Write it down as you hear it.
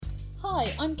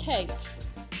Hi, I'm Kate.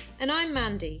 And I'm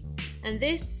Mandy, and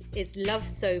this is Love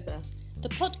Sober, the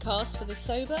podcast for the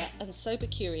sober and sober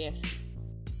curious.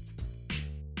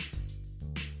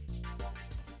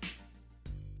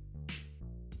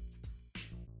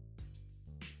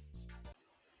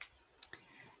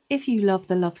 If you love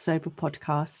the Love Sober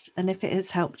podcast, and if it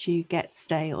has helped you get,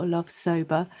 stay, or love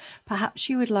sober, perhaps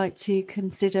you would like to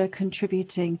consider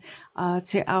contributing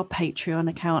to our Patreon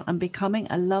account and becoming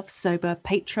a Love Sober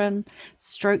patron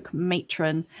 /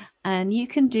 matron. And you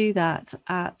can do that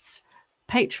at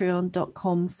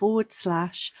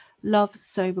patreon.com/Love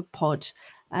Sober Pod.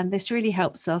 And this really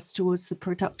helps us towards the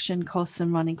production costs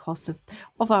and running costs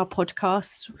of our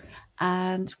podcast.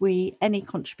 And any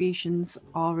contributions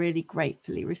are really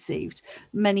gratefully received.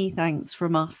 Many thanks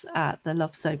from us at the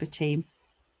Love Sober team.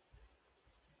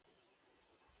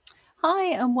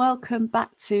 Hi, and welcome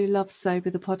back to Love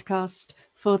Sober, the podcast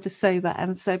for the sober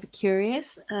and sober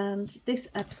curious. And this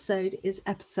episode is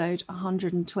episode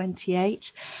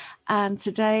 128. And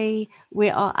today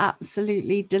we are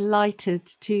absolutely delighted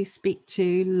to speak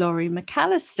to Laurie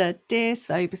McAllister, dear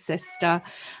sober sister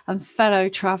and fellow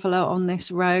traveller on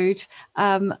this road.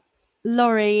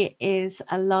 Laurie is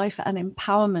a life and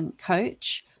empowerment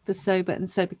coach for sober and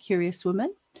sober curious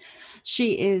women.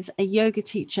 She is a yoga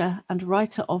teacher and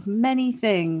writer of many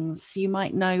things. You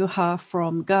might know her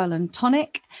from Girl and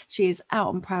Tonic. She is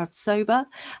out and proud sober,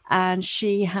 and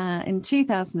in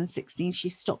 2016 she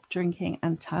stopped drinking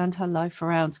and turned her life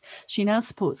around. She now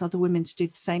supports other women to do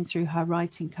the same through her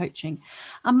writing, coaching,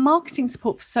 and marketing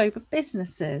support for sober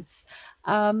businesses.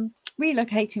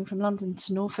 Relocating from London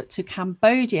to Norfolk to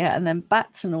Cambodia and then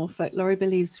back to Norfolk, Laurie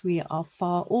believes we are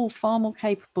all far more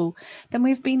capable than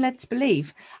we've been led to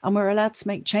believe, and we're allowed to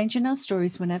make change in our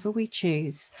stories whenever we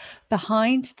choose.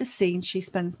 Behind the scenes, she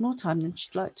spends more time than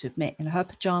she'd like to admit in her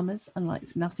pajamas and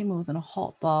likes nothing more than a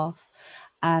hot bath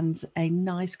and a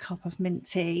nice cup of mint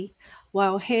tea.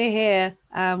 Well, we're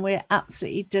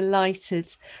absolutely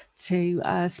delighted to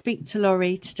speak to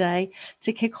Laurie today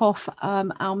to kick off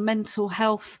our mental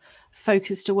health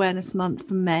focused awareness month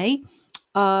for May.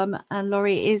 And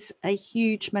Laurie is a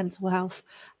huge mental health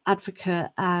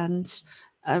advocate and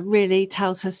really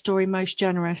tells her story most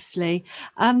generously.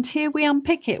 And here we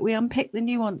unpick it. We unpick the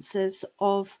nuances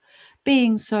of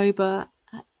being sober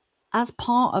as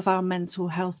part of our mental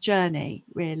health journey,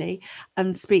 really,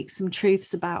 and speak some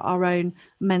truths about our own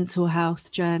mental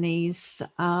health journeys,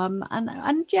 and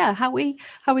how we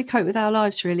cope with our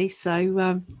lives, really.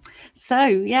 So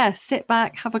sit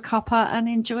back, have a cuppa, and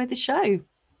enjoy the show.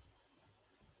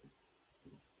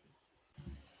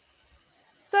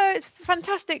 So it's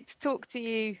fantastic to talk to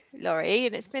you, Laurie,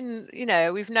 and it's been,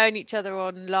 we've known each other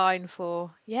online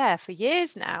for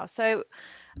years now. So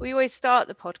we always start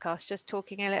the podcast just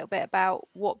talking a little bit about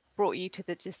what brought you to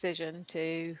the decision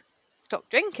to stop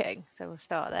drinking. So we'll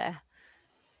start there.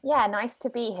 Yeah, nice to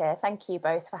be here. Thank you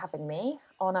both for having me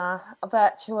on a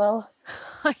virtual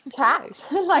chat,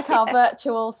 like our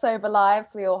virtual sober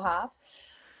lives we all have.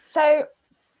 So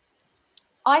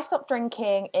I stopped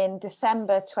drinking in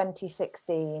December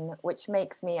 2016, which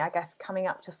makes me, I guess, coming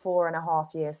up to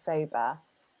 4.5 years sober.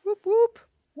 Whoop, whoop.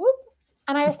 Whoop.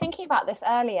 And I was thinking about this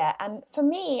earlier, and for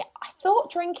me, I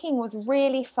thought drinking was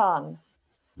really fun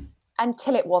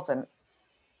until it wasn't,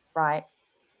 right?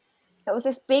 It was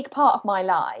this big part of my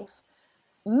life,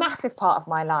 massive part of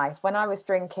my life. When I was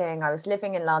drinking, I was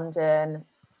living in London,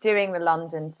 doing the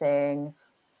London thing,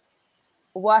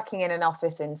 working in an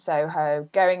office in Soho,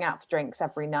 going out for drinks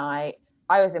every night.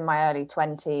 I was in my early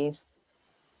 20s.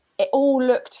 It all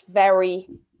looked very,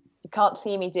 you can't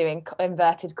see me doing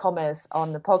inverted commas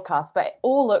on the podcast, but it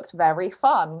all looked very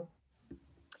fun.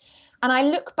 And I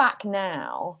look back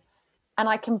now and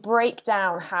I can break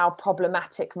down how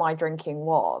problematic my drinking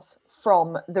was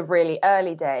from the really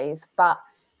early days, but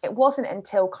it wasn't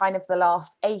until kind of the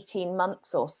last 18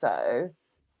 months or so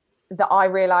that I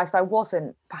realized I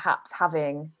wasn't perhaps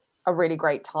having a really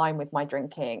great time with my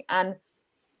drinking. And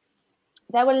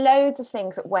there were loads of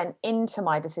things that went into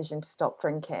my decision to stop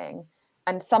drinking.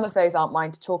 And some of those aren't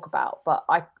mine to talk about, but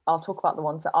I'll talk about the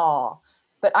ones that are.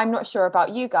 But I'm not sure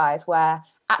about you guys, where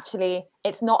actually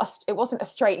it wasn't a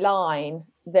straight line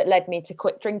that led me to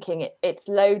quit drinking. It's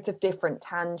loads of different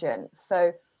tangents.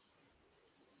 So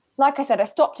like I said, I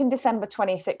stopped in December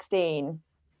 2016,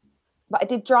 but I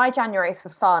did dry Januaries for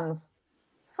fun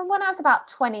from when I was about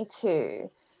 22.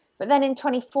 But then in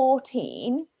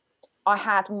 2014, I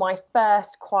had my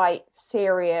first quite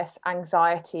serious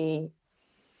anxiety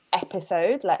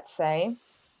episode, let's say.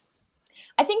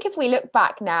 I think if we look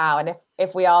back now, and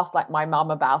if we asked like my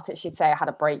mum about it, she'd say I had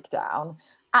a breakdown.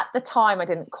 At the time, I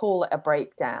didn't call it a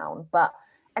breakdown, but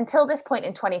until this point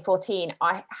in 2014,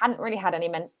 I hadn't really had any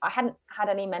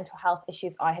mental health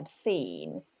issues I had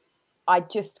seen. I'd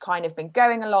just kind of been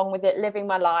going along with it, living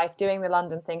my life, doing the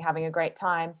London thing, having a great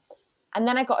time. And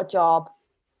then I got a job.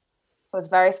 It was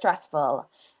very stressful.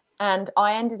 And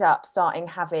I ended up starting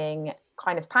having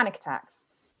kind of panic attacks.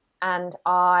 And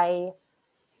I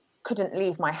couldn't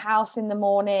leave my house in the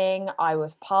morning. I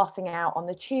was passing out on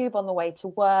the tube on the way to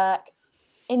work.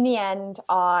 In the end,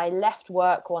 I left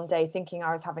work one day thinking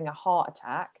I was having a heart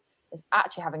attack. I was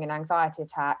actually having an anxiety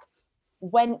attack.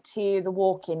 Went to the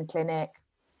walk-in clinic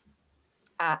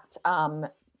at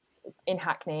in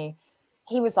Hackney.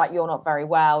 He was like, "You're not very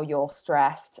well, you're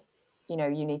stressed, you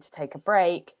need to take a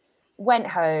break." Went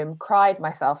home, cried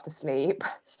myself to sleep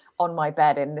on my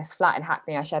bed in this flat in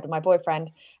Hackney I shared with my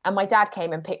boyfriend. And my dad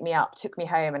came and picked me up, took me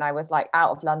home, and I was like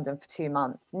out of London for 2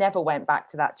 months. Never went back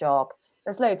to that job.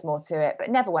 There's loads more to it,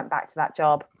 but never went back to that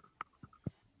job.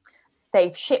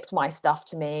 They shipped my stuff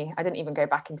to me. I didn't even go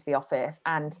back into the office.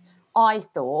 And I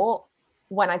thought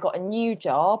when I got a new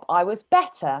job, I was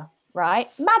better, right?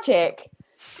 Magic.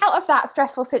 Out of that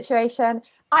stressful situation,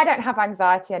 I don't have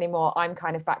anxiety anymore. I'm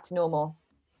kind of back to normal.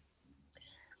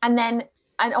 And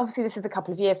obviously this is a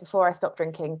couple of years before I stopped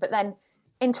drinking, but then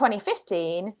in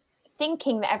 2015,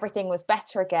 thinking that everything was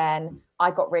better again, I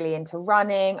got really into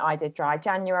running. I did dry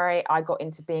January. I got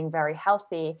into being very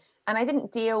healthy, and I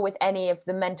didn't deal with any of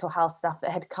the mental health stuff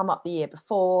that had come up the year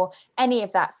before, any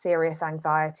of that serious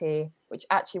anxiety, which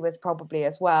actually was probably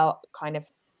as well kind of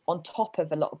on top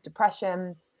of a lot of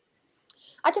depression.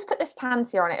 I just put this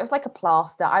panacea on it. It was like a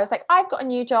plaster. I was like, I've got a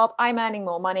new job. I'm earning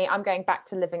more money. I'm going back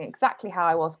to living exactly how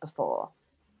I was before.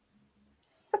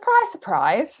 Surprise,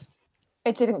 surprise.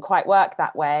 It didn't quite work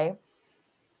that way.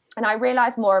 And I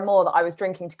realized more and more that I was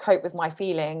drinking to cope with my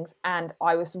feelings. And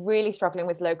I was really struggling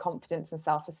with low confidence and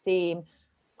self-esteem,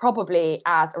 probably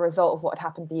as a result of what had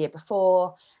happened the year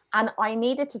before. And I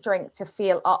needed to drink to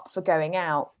feel up for going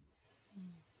out.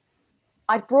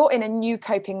 I'd brought in a new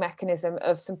coping mechanism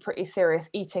of some pretty serious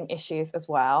eating issues as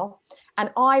well.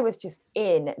 And I was just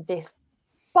in this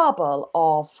bubble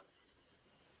of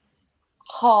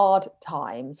hard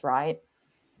times, right?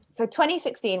 So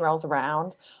 2016 rolls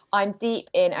around. I'm deep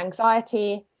in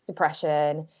anxiety,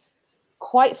 depression,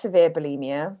 quite severe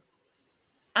bulimia,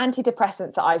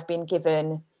 antidepressants that I've been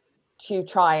given to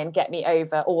try and get me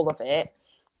over all of it,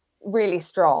 really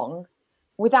strong,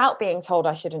 without being told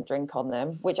I shouldn't drink on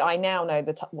them, which I now know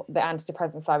the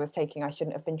antidepressants I was taking, I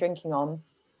shouldn't have been drinking on.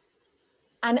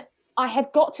 And I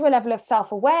had got to a level of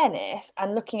self-awareness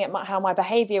and looking at how my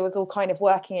behavior was all kind of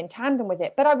working in tandem with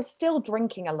it, but I was still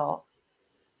drinking a lot.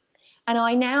 And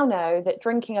I now know that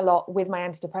drinking a lot with my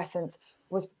antidepressants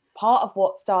was part of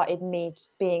what started me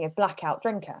being a blackout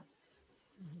drinker.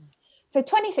 Mm-hmm. So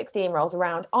 2016 rolls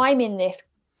around, I'm in this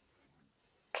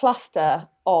cluster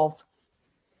of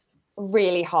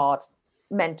really hard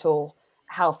mental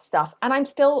health stuff. And I'm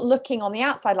still looking on the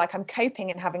outside like I'm coping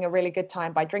and having a really good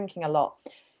time by drinking a lot.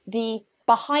 The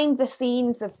behind the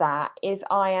scenes of that is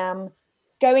I am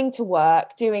going to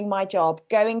work, doing my job,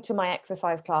 going to my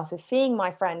exercise classes, seeing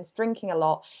my friends, drinking a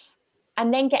lot,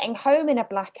 and then getting home in a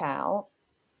blackout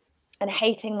and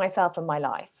hating myself and my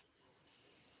life.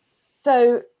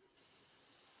 So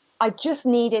I just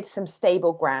needed some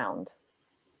stable ground.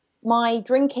 My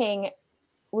drinking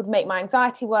would make my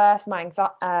anxiety worse,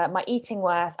 my eating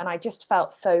worse, and I just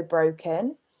felt so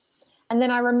broken. And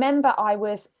then I remember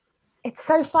it's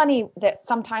so funny that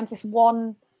sometimes this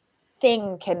one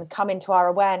thing can come into our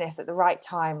awareness at the right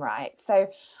time, right? So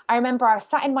I remember I was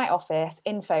sat in my office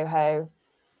in Soho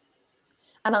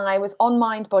and I was on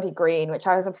Mind Body Green, which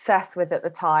I was obsessed with at the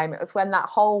time. It was when that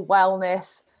whole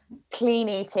wellness, clean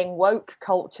eating, woke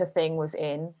culture thing was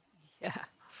in. Yeah.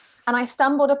 And I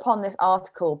stumbled upon this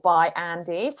article by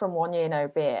Andy from 1 Year No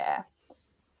Beer.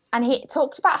 And he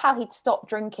talked about how he'd stopped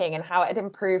drinking and how it had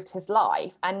improved his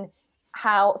life and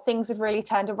how things had really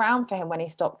turned around for him when he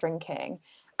stopped drinking.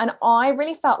 And I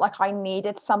really felt like I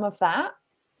needed some of that.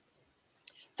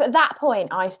 So at that point,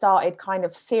 I started kind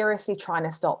of seriously trying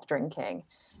to stop drinking.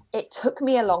 It took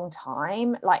me a long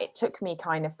time. Like it took me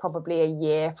kind of probably a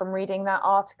year from reading that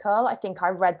article. I think I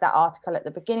read that article at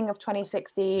the beginning of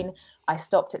 2016. I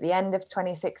stopped at the end of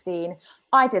 2016.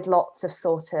 I did lots of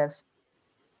sort of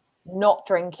not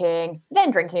drinking,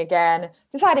 then drinking again,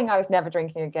 deciding I was never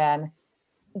drinking again,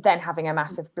 then having a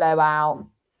massive blowout,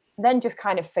 then just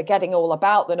kind of forgetting all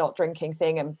about the not drinking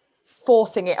thing and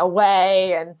forcing it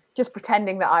away and just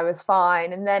pretending that I was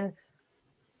fine. And then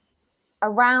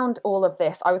around all of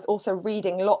this, I was also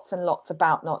reading lots and lots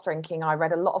about not drinking. I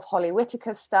read a lot of Holly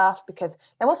Whitaker's stuff because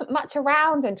there wasn't much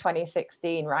around in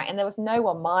 2016, right? And there was no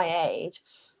one my age.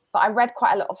 but I read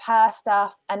quite a lot of her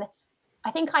stuff, and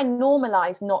I think I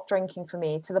normalized not drinking for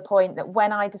me to the point that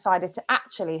when I decided to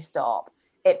actually stop,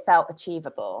 it felt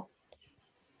achievable.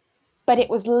 But it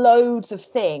was loads of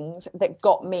things that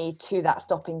got me to that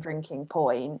stopping drinking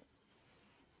point.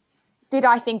 Did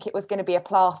I think it was going to be a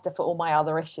plaster for all my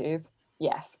other issues?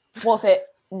 Yes. Was it?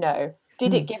 No.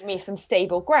 Did it give me some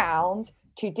stable ground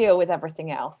to deal with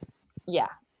everything else? Yeah.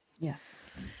 Yeah.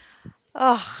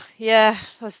 Oh, yeah.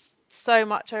 There's so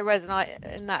much I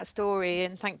resonate in that story,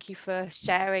 and thank you for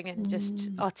sharing and just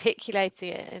articulating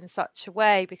it in such a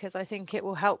way, because I think it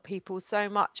will help people so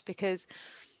much, because,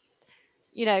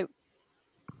 you know,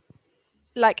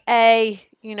 like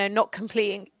not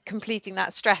completing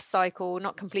that stress cycle,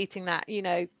 not completing that,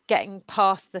 getting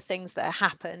past the things that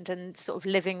happened and sort of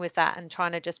living with that and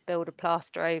trying to just build a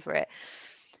plaster over it.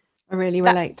 I really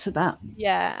relate to that.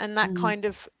 Yeah. And that kind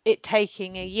of it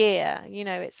taking a year,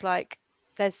 it's like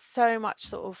there's so much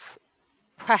sort of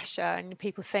pressure, and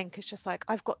people think it's just like,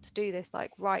 I've got to do this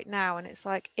like right now, and it's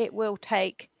like it will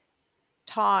take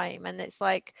time. And it's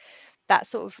like that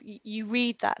sort of, you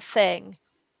read that thing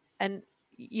and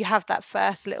you have that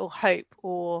first little hope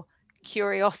or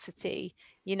curiosity,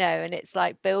 and it's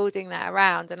like building that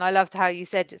around. And I loved how you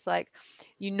said it's like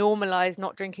you normalize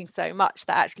not drinking so much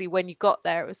that actually when you got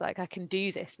there, it was like, I can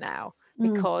do this now,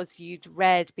 because you'd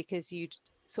read, because you'd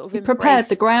sort of prepared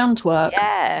the groundwork.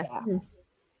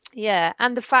 Yeah.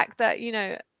 And the fact that,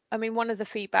 I mean, one of the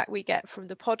feedback we get from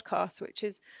the podcast, which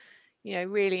is,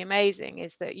 really amazing,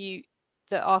 is that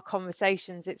that our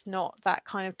conversations, it's not that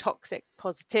kind of toxic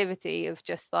positivity of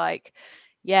just like,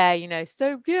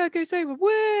 so go sober,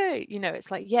 way,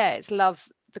 it's like, it's love.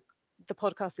 The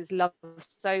podcast is Love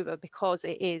Sober, because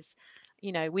it is,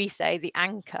 we say the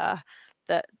anchor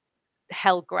that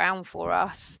held ground for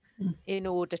us in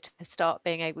order to start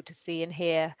being able to see and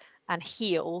hear and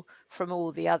heal from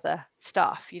all the other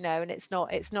stuff, and it's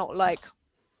not like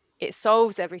it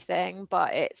solves everything,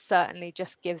 but it certainly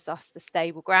just gives us the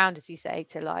stable ground, as you say,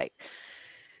 to like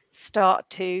start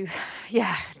to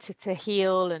to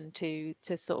heal and to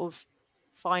sort of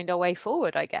find our way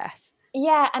forward, I guess.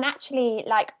 Yeah. And actually,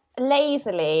 like,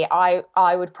 lazily,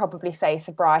 I would probably say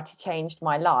sobriety changed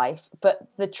my life, but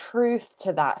the truth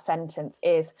to that sentence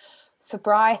is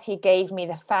sobriety gave me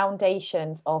the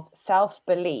foundations of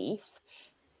self-belief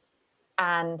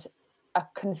and a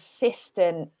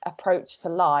consistent approach to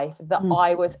life that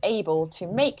I was able to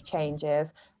make changes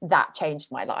that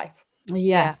changed my life.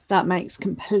 Yeah, that makes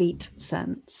complete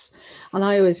sense. And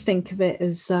I always think of it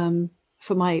as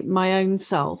for my own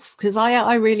self, because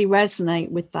I really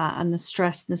resonate with that, and the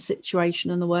stress and the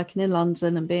situation and the working in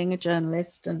London and being a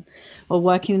journalist or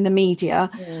working in the media.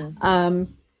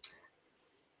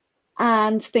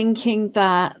 And thinking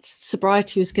that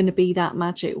sobriety was going to be that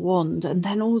magic wand. And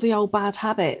then all the old bad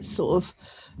habits sort of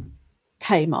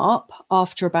came up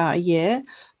after about a year.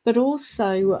 But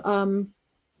also,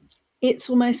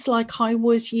 it's almost like I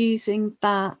was using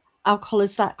that alcohol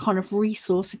as that kind of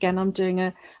resource. Again, I'm doing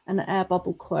an air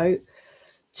bubble quote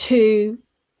to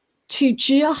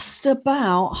just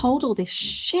about hold all this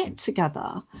shit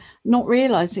together, not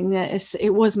realizing that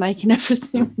it was making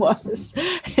everything worse.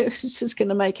 It was just going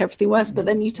to make everything worse. But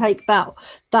then you take that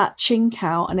chink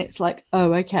out, and it's like,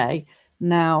 oh, okay,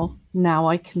 now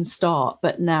I can start.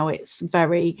 But now it's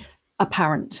very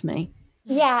apparent to me.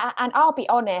 Yeah, and I'll be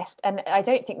honest, and I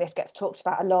don't think this gets talked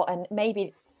about a lot, and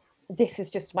maybe this is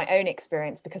just my own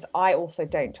experience, because I also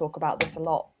don't talk about this a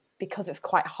lot because it's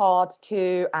quite hard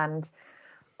to, and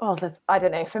I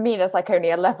don't know, for me, there's like only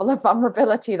a level of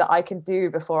vulnerability that I can do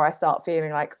before I start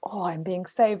feeling like, I'm being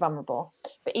so vulnerable.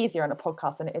 But easier on a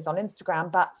podcast than it is on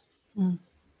Instagram. But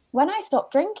when I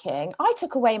stopped drinking, I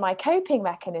took away my coping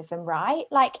mechanism, right?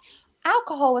 Like,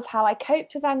 alcohol was how I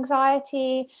coped with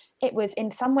anxiety. It was in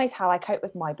some ways how I coped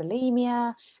with my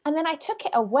bulimia. And then I took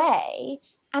it away,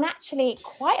 and actually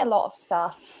a lot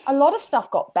of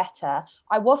stuff got better.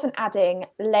 I wasn't adding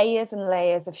layers and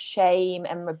layers of shame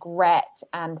and regret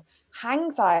and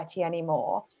anxiety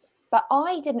anymore, but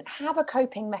I didn't have a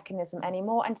coping mechanism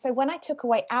anymore. And so when I took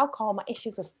away alcohol, my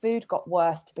issues with food got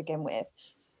worse to begin with.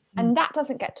 And that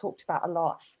doesn't get talked about a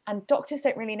lot. And doctors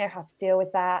don't really know how to deal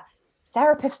with that.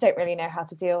 Therapists don't really know how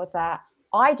to deal with that.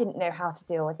 I didn't know how to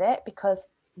deal with it, because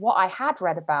what I had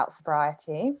read about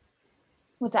sobriety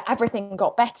was that everything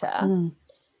got better.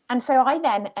 And so I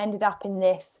then ended up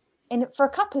for a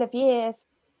couple of years,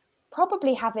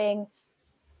 probably having,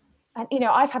 and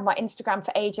I've had my Instagram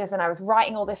for ages, and I was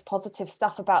writing all this positive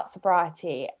stuff about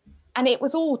sobriety, and it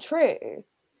was all true.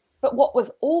 But what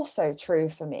was also true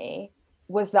for me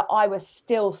was that I was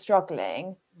still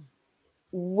struggling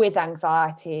with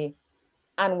anxiety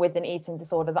and with an eating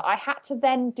disorder, that I had to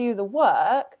then do the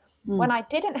work when I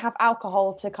didn't have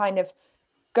alcohol to kind of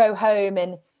go home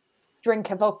and drink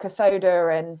a vodka soda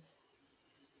and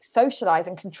socialize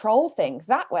and control things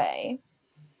that way,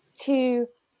 to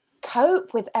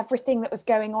cope with everything that was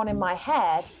going on in my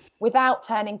head without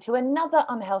turning to another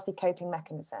unhealthy coping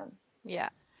mechanism. Yeah.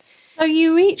 So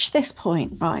you reach this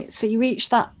point, right? So you reach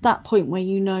that point where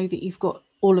you know that you've got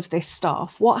all of this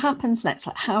stuff. What happens next?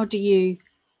 Like, how do you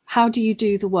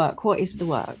do the work? What is the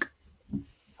work?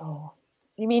 Oh,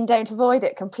 you mean don't avoid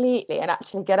it completely and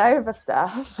actually get over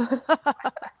stuff?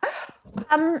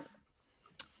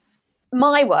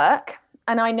 My work,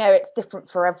 and I know it's different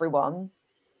for everyone.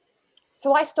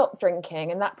 So I stopped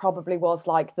drinking, and that probably was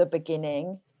like the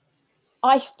beginning.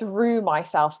 I threw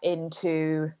myself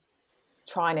into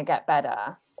trying to get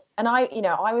better. And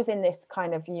I was in this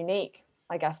kind of unique,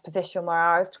 I guess, position where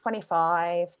I was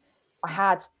 25. I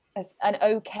had an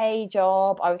okay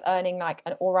job. I was earning like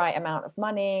an all right amount of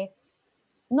money,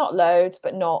 not loads,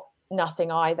 but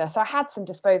nothing either. So I had some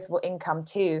disposable income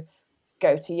to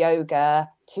go to yoga,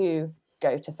 to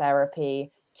go to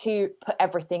therapy, to put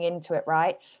everything into it,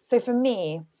 right? So for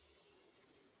me,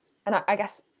 and I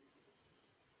guess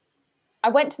I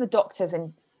went to the doctors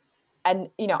and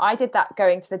I did that,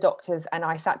 going to the doctors, and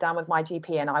I sat down with my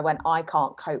GP and I went, I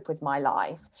can't cope with my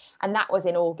life. And that was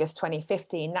in August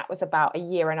 2015. That was about a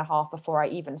year and a half before I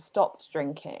even stopped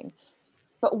drinking.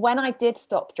 But when I did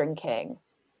stop drinking,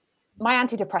 my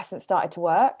antidepressants started to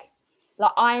work.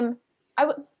 Like I'm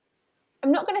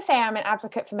not going to say I'm an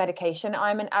advocate for medication.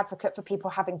 I'm an advocate for people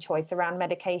having choice around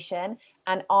medication.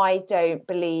 And I don't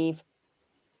believe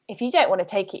if you don't want to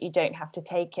take it, you don't have to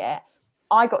take it.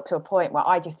 I got to a point where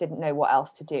I just didn't know what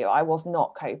else to do. I was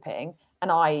not coping.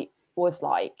 And I was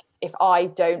like, if I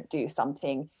don't do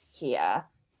something here,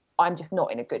 I'm just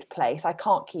not in a good place. I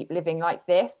can't keep living like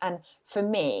this. And for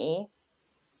me,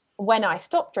 when I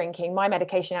stopped drinking, my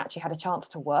medication actually had a chance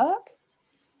to work.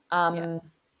 And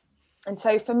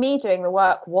so for me, doing the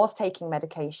work was taking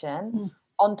medication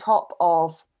on top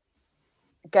of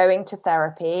going to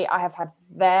therapy. I have had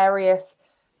various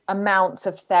amounts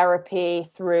of therapy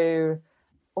through.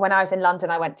 When I was in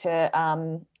London, I went to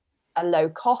a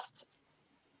low-cost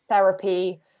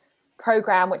therapy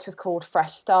program, which was called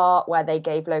Fresh Start, where they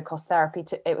gave low-cost therapy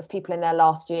to, it was people in their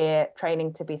last year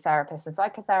training to be therapists and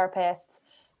psychotherapists.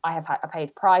 I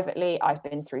paid privately. I've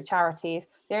been through charities.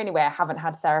 The only way I haven't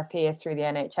had therapy is through the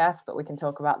NHS, but we can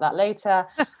talk about that later.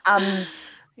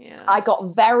 I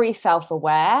got very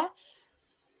self-aware.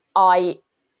 I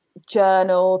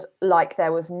journaled like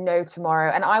there was no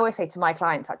tomorrow. And I always say to my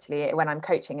clients, actually, when I'm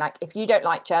coaching, like, if you don't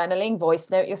like journaling, voice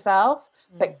note yourself,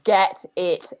 but get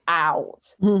it out.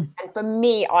 And for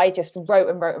me, I just wrote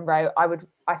and wrote and wrote.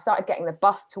 I started getting the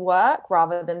bus to work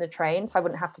rather than the train, so I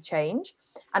wouldn't have to change.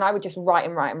 And I would just write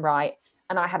and write and write.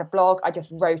 And I had a blog. I just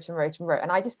wrote and wrote and wrote.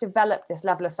 And I just developed this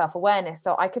level of self-awareness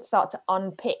so I could start to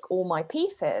unpick all my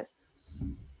pieces.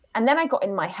 And then I got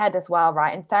in my head as well,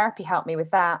 right? And therapy helped me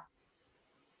with that.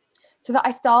 So that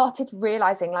I started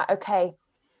realizing, like, okay,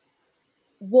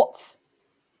 what's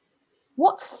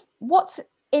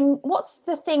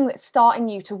the thing that's starting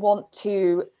you to want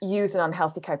to use an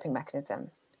unhealthy coping mechanism?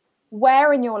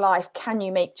 Where in your life can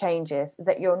you make changes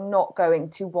that you're not going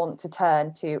to want to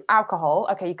turn to? Alcohol,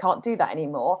 okay, you can't do that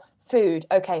anymore. Food,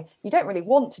 okay, you don't really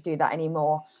want to do that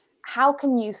anymore. How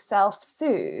can you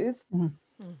self-soothe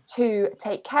to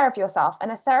take care of yourself?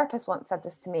 And a therapist once said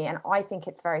this to me, and I think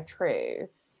it's very true.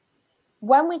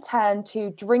 When we turn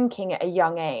to drinking at a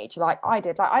young age, like I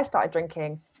did, like I started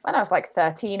drinking when I was like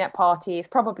 13 at parties,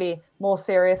 probably more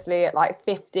seriously at like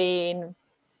 15.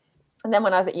 And then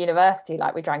when I was at university,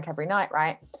 like we drank every night,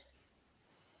 right?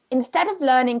 Instead of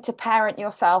learning to parent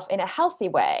yourself in a healthy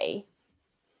way,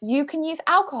 you can use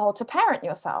alcohol to parent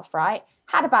yourself, right?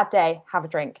 Had a bad day, have a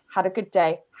drink. Had a good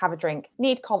day, have a drink.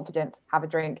 Need confidence, have a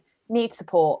drink. Need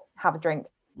support, have a drink.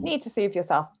 Need to soothe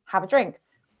yourself, have a drink.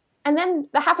 And then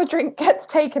the have a drink gets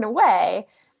taken away.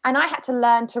 And I had to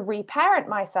learn to reparent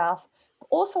myself.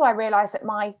 Also, I realized that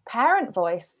my parent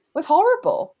voice was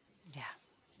horrible. Yeah.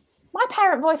 My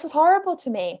parent voice was horrible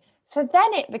to me. So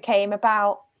then it became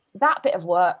about that bit of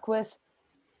work was,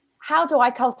 how do I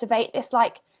cultivate this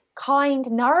like kind,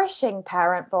 nourishing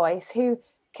parent voice who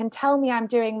can tell me I'm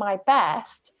doing my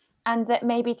best, and that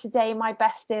maybe today my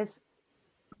best is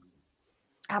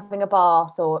having a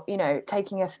bath or,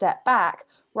 taking a step back,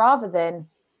 rather than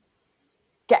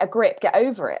get a grip, get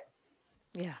over it.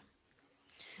 Yeah.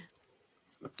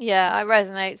 Yeah, I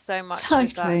resonate so much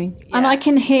with that. Totally. And I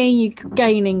can hear you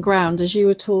gaining ground as you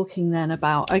were talking then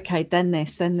about, okay, then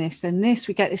this, then this, then this.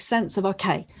 We get this sense of,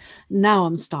 okay, now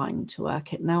I'm starting to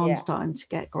work it. Now I'm starting to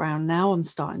get ground. Now I'm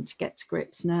starting to get to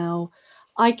grips. Now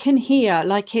I can hear,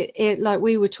 like like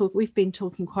we've been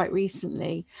talking quite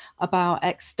recently about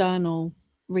external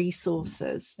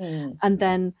resources, and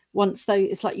then once those,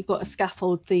 it's like you've got a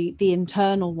scaffold, the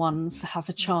internal ones have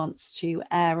a chance to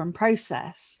air and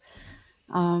process.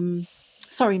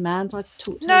 Sorry, Mand, I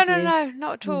talked over you. No,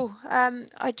 not at all.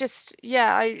 I just,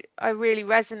 I really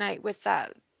resonate with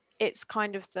that. It's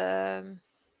kind of the,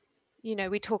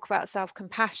 we talk about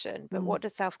self-compassion, but what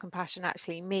does self-compassion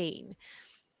actually mean?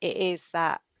 It is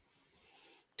that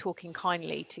talking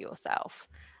kindly to yourself,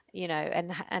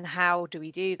 and how do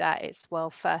we do that? It's,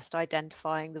 well, first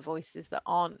identifying the voices that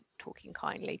aren't talking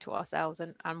kindly to ourselves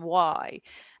and why.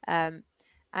 And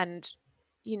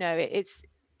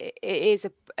it is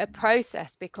a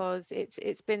process, because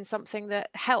it's been something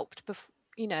that helped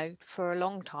for a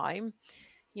long time.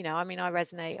 I mean, I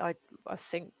resonate. I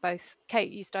think both,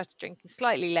 Kate, you started drinking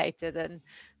slightly later than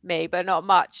me, but not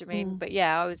much. I mean, but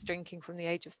I was drinking from the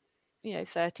age of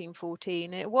 13,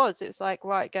 14. It's like,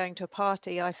 right, going to a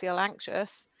party, I feel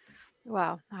anxious,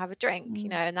 well, I have a drink,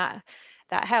 and that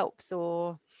helps,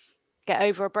 or get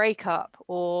over a breakup,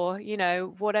 or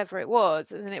whatever it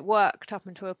was, and then it worked up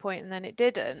until a point, and then it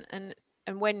didn't. And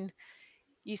when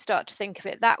you start to think of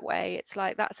it that way, it's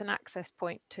like that's an access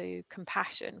point to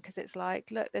compassion, because it's like,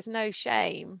 look, there's no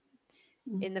shame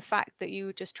in the fact that you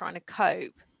were just trying to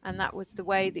cope, and that was the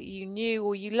way that you knew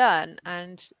or you learned,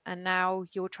 and now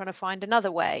you're trying to find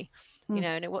another way,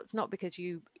 and it was not because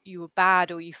you were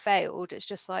bad or you failed. It's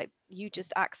just like you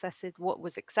just accessed what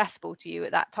was accessible to you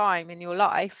at that time in your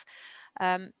life,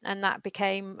 and that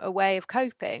became a way of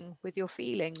coping with your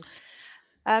feelings.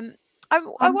 I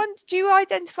wonder, do you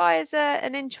identify as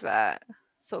an introvert,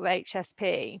 sort of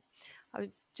HSP?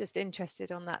 I'm just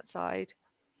interested on that side.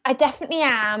 I definitely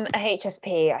am a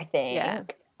HSP, I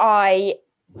think. I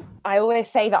always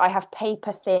say that I have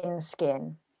paper thin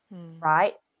skin,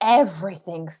 right?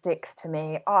 Everything sticks to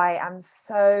me. I am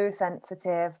so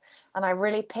sensitive, and I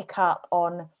really pick up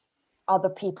on other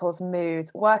people's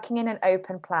moods. Working in an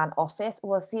open plan office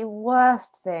was the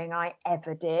worst thing I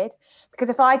ever did, because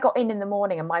if I got in the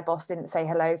morning and my boss didn't say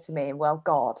hello to me, well,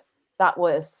 God, that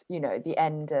was, the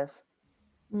end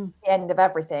of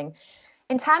everything.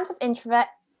 In terms of introvert,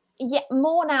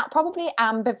 more now, probably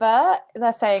ambivert.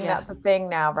 They're saying that's a thing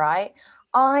now, right?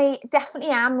 I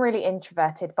definitely am really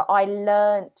introverted, but I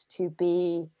learned to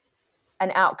be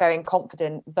an outgoing,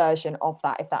 confident version of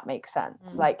that, if that makes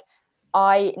sense. Like,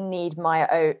 I need my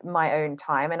own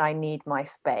time, and I need my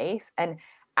space, and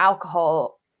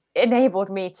alcohol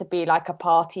enabled me to be like a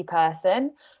party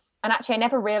person. And actually, I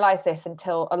never realized this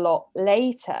until a lot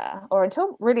later, or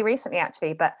until really recently,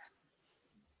 actually. But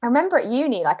I remember at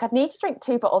uni, like, I'd need to drink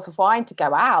 2 bottles of wine to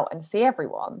go out and see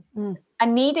everyone. I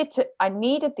needed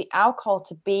the alcohol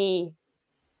to be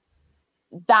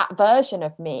that version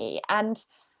of me. And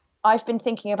I've been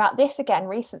thinking about this again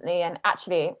recently, and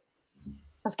actually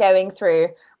I was going through,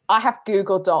 I have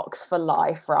Google Docs for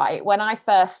life, right? When I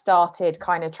first started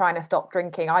kind of trying to stop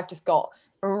drinking, I've just got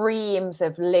reams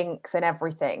of links and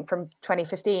everything from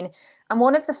 2015. And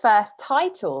one of the first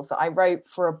titles that I wrote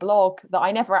for a blog that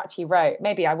I never actually wrote,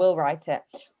 maybe I will write it,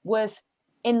 was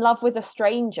In Love with a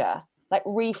Stranger, like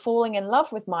re-falling in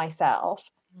love with myself,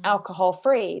 alcohol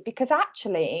free. Because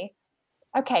actually,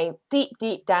 okay,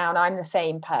 deep down, I'm the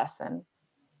same person.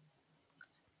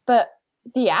 But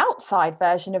the outside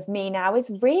version of me now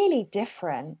is really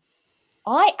different.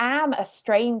 I am a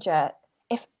stranger.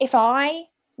 If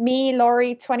me,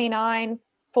 Laurie, 29,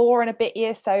 4 and a bit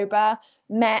years sober,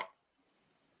 met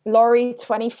Laurie,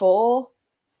 24,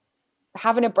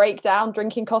 having a breakdown,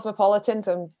 drinking Cosmopolitans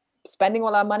and spending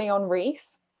all our money on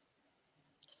Reese,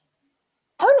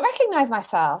 I wouldn't recognize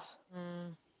myself.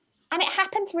 And it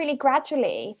happens really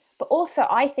gradually. But also,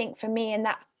 I think for me, in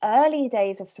that early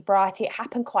days of sobriety, it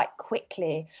happened quite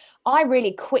quickly. I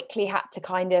really quickly had to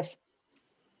kind of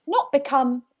not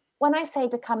become, when I say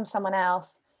become someone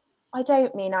else, I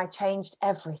don't mean I changed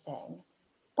everything,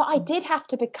 but I did have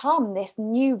to become this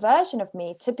new version of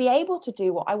me to be able to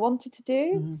do what I wanted to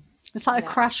do. It's like a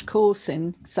crash course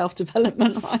in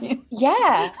self-development, right?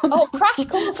 Yeah. Oh, crash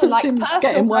course in like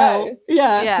personal growth.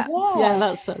 Yeah,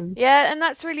 that's and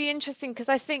that's really interesting, because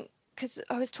I think, because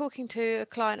I was talking to a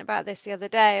client about this the other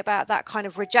day, about that kind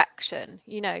of rejection,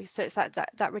 so it's like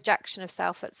that rejection of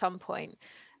self at some point,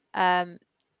 and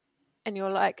you're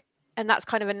like, and that's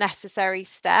kind of a necessary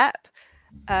step,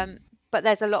 but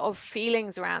there's a lot of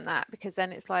feelings around that, because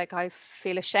then it's like I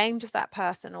feel ashamed of that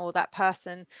person, or that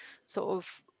person sort of,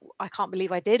 I can't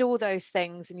believe I did all those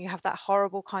things, and you have that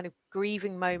horrible kind of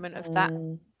grieving moment of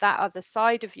that other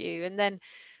side of you. And then,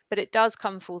 but it does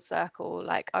come full circle.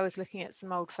 Like, I was looking at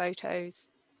some old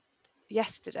photos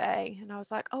yesterday, and I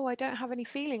was like, oh, I don't have any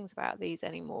feelings about these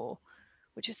anymore,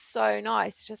 which is so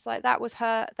nice. Just like, that was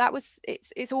her,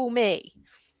 it's all me,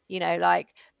 you know, like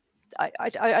I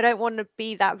don't want to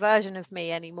be that version of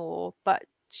me anymore, but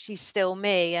she's still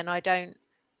me, and I don't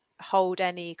hold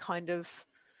any kind of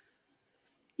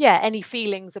any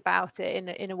feelings about it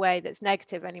in a way that's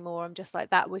negative anymore. I'm just like,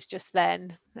 that was just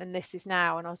then, and this is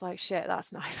now. And I was like, shit,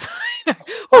 that's nice.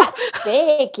 That's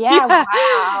big. Yeah.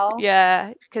 Wow.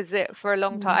 Yeah, because for a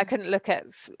long time I couldn't look at,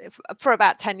 for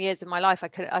about 10 years of my life, I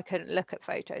couldn't look at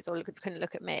photos, or couldn't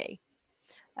look at me.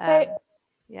 So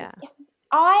yeah,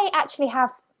 I actually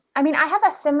have, I mean, I have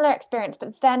a similar experience,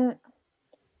 but then,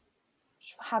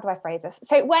 how do I phrase this?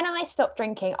 So when I stopped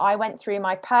drinking, I went through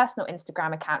my personal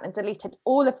Instagram account and deleted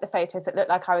all of the photos that looked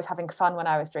like I was having fun when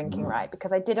I was drinking, right?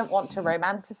 Because I didn't want to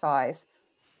romanticize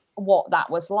what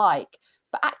that was like.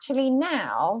 But actually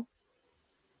now,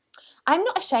 I'm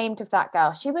not ashamed of that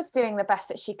girl. She was doing the best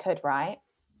that she could, right?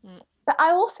 But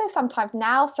I also sometimes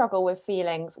now struggle with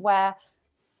feelings where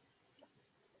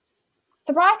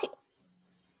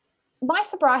my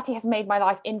sobriety has made my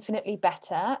life infinitely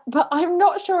better, but I'm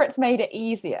not sure it's made it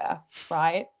easier,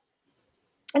 right?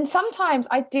 And sometimes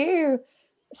I do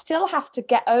still have to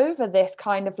get over this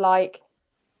kind of like,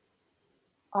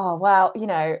 oh, well, you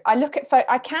know, I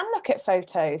can look at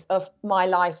photos of my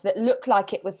life that look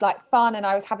like it was like fun and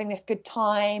I was having this good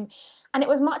time. And it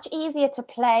was much easier to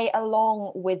play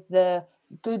along with the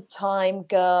good time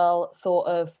girl sort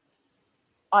of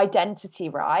identity,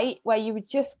 right? Where I would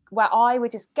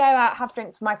just go out, have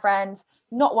drinks with my friends,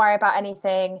 not worry about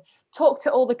anything, talk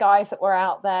to all the guys that were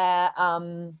out there.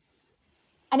 And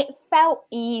it felt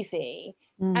easy.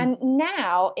 And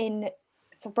now in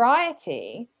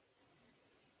sobriety,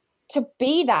 to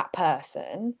be that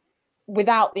person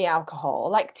without the alcohol,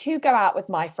 like to go out with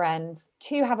my friends,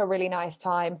 to have a really nice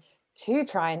time, to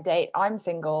try and date. I'm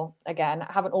single again.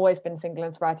 I haven't always been single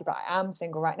in sobriety, but I am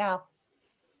single right now.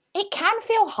 It can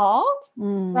feel hard,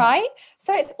 right?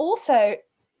 So it's also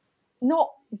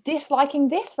not disliking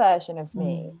this version of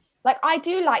me. Like, I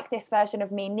do like this version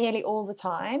of me nearly all the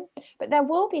time, but there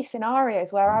will be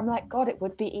scenarios where I'm like, God, it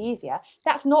would be easier.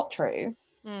 That's not true.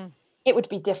 It would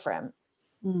be different.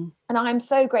 And I'm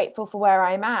so grateful for where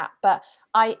I'm at. But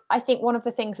I think one of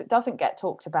the things that doesn't get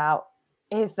talked about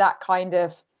is that kind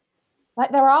of,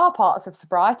 like, there are parts of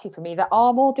sobriety for me that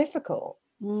are more difficult.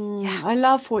 I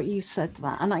love what you said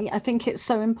that. And I think it's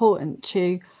so important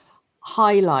to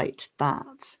highlight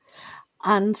that.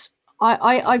 And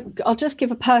I'll just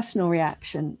give a personal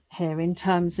reaction here in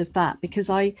terms of that,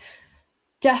 because I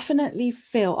definitely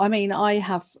feel, I mean, I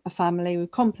have a family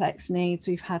with complex needs.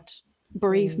 We've had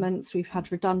bereavements, we've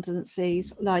had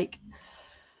redundancies. Like,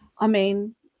 I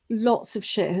mean, lots of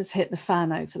shit has hit the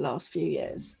fan over the last few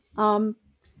years.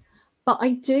 But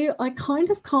I kind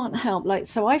of can't help, like,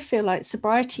 so I feel like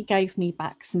sobriety gave me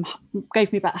back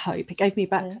hope. It gave me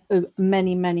back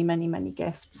many, many, many, many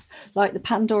gifts. Like the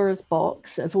Pandora's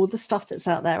box of all the stuff that's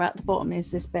out there, at the bottom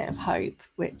is this bit of hope,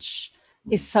 which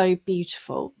is so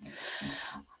beautiful.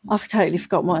 I've totally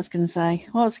forgotten what I was going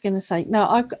to say.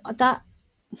 No,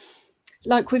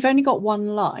 like, we've only got one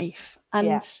life,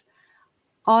 and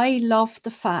I love the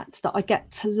fact that I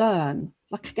get to learn.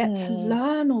 Like, I get to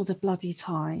learn all the bloody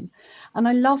time, and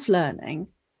I love learning.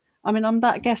 I mean,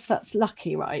 I guess that's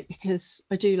lucky, right? Because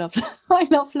I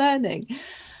love learning.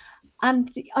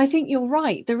 And I think you're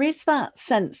right. There is that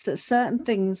sense that certain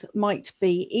things might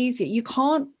be easier.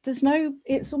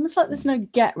 It's almost like there's no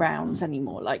get rounds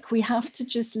anymore. Like, we have to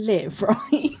just live,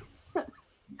 right?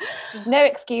 There's no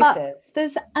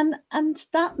excuses. And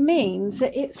that means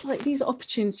that it's like these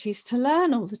opportunities to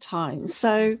learn all the time.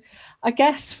 So I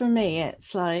guess for me,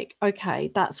 it's like,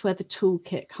 okay, that's where the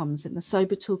toolkit comes in, the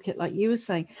sober toolkit, like you were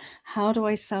saying. How do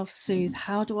I self-soothe?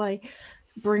 How do I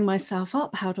bring myself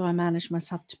up? How do I manage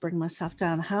myself to bring myself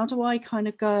down? How do I kind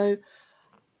of go?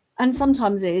 And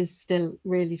sometimes it is still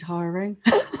really tiring.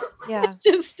 Yeah. It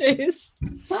just is.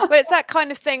 But it's that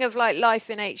kind of thing of like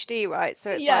life in HD, right? So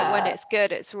it's like, when it's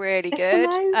good, it's really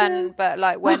good. Amazing. But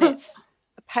like, when it's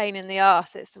a pain in the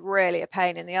arse, it's really a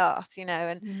pain in the arse, you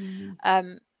know.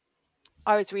 And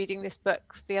I was reading this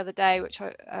book the other day, which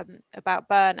about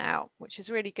burnout, which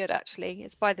is really good, actually.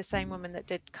 It's by the same woman that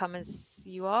did Come As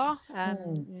You Are. I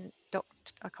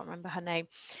can't remember her name.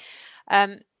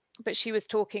 But she was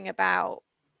talking about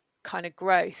kind of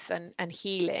growth and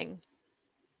healing.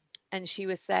 and she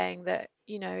was saying that,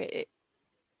 you know,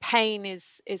 pain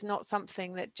is not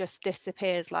something that just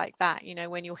disappears like that. You know,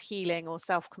 when you're healing or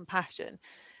self-compassion,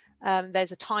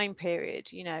 there's a time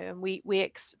period, you know, and we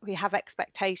have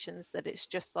expectations that it's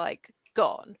just like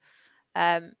gone.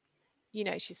 You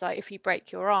know, she's like, if you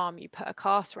break your arm, you put a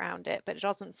cast around it, but it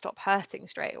doesn't stop hurting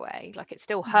straight away. Like, it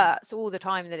still hurts all the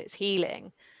time that it's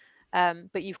healing,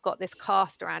 but you've got this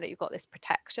cast around it, you've got this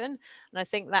protection. And I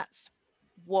think that's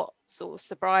what sort of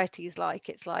sobriety is like.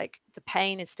 It's like the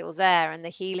pain is still there and the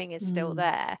healing is still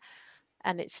there,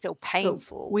 and it's still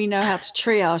painful. But we know how to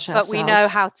triage ourselves. But we know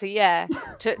how to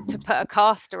to put a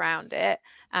cast around it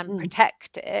and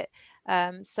protect it,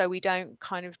 so we don't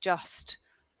kind of just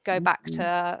go back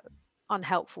to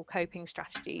unhelpful coping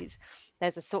strategies.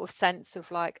 There's a sort of sense of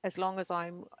like, as long as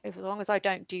I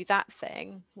don't do that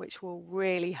thing which will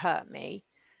really hurt me,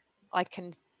 I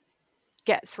can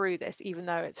get through this, even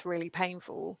though it's really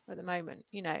painful at the moment,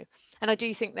 you know. And I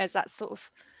do think there's that sort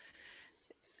of,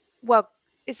 well,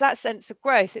 it's that sense of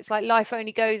growth. It's like life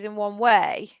only goes in one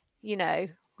way, you know,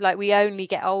 like we only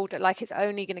get older, like it's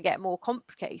only going to get more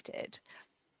complicated,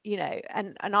 you know.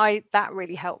 And that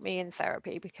really helped me in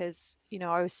therapy, because, you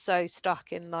know, I was so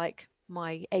stuck in like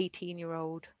my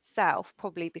 18-year-old self,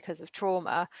 probably because of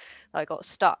trauma. I got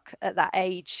stuck at that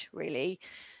age, really.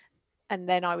 And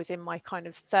then I was in my kind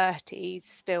of 30s,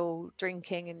 still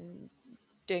drinking and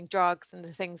doing drugs and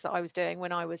the things that I was doing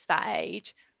when I was that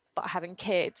age, but having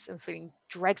kids and feeling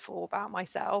dreadful about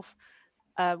myself,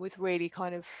 with really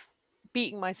kind of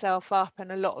beating myself up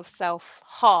and a lot of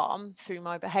self-harm through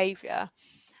my behavior.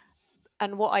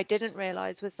 And what I didn't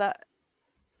realize was that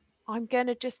I'm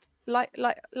gonna just like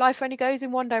life only goes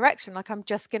in one direction. Like, I'm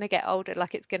just gonna get older,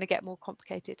 like it's gonna get more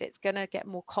complicated, it's gonna get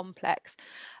more complex.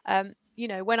 You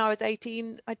know, when I was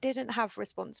 18, I didn't have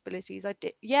responsibilities.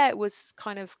 It was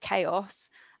kind of chaos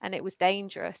and it was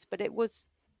dangerous, but it was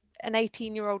an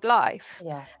 18-year-old life.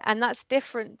 And that's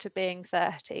different to being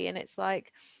 30. And it's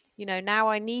like, you know, now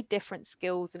I need different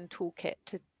skills and toolkit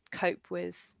to cope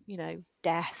with, you know,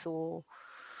 death, or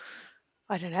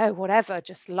I don't know, whatever,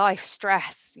 just life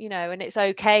stress, you know. And it's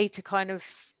okay to kind of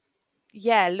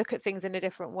look at things in a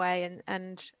different way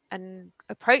and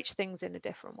approach things in a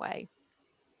different way.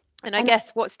 And I guess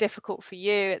what's difficult for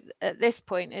you at this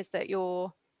point is that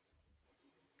you're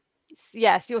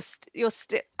as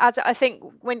I think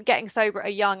when getting sober at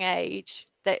a young age,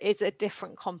 there is a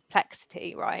different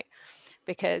complexity, right?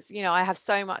 Because, you know, I have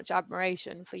so much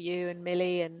admiration for you and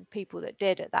Millie and people that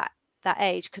did at that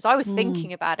age, because I was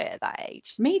thinking about it at that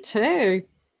age. Me too.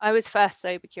 I was first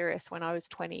sober curious when I was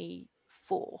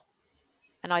 24,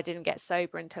 and I didn't get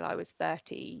sober until I was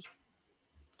 34.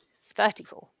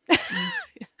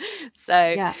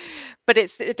 So but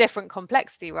it's a different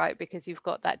complexity, right? Because you've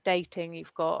got that dating,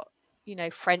 you've got, you know,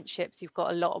 friendships, you've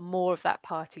got a lot more of that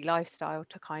party lifestyle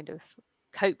to kind of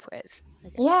cope with.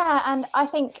 And I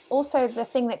think also the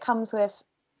thing that comes with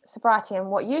sobriety, and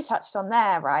what you touched on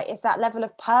there, right, is that level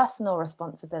of personal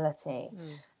responsibility.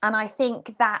 And I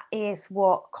think that is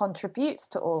what contributes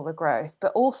to all the growth.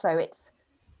 But also it's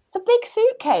a big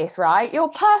suitcase, right? Your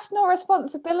personal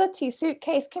responsibility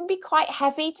suitcase can be quite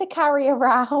heavy to carry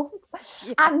around.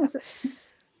 And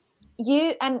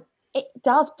it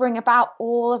does bring about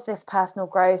all of this personal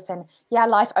growth. And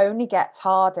life only gets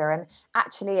harder. And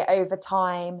actually, over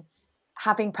time,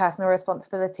 having personal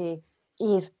responsibility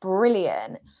is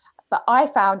brilliant. But I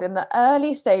found in the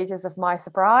early stages of my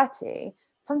sobriety,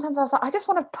 sometimes I was like, I just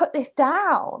want to put this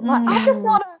down. Like, I just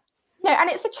want to, you know, and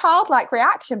it's a childlike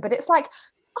reaction, but it's like,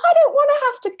 I don't want to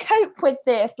have to cope with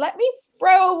this. Let me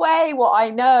throw away what I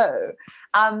know.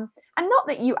 And not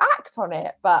that you act on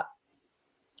it, but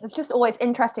it's just always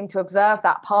interesting to observe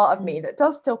that part of me that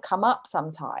does still come up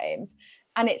sometimes.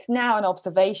 And it's now an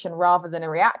observation rather than a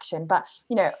reaction. But,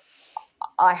 you know,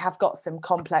 I have got some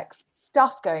complex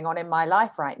stuff going on in my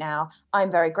life right now.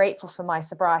 I'm very grateful for my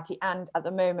sobriety and at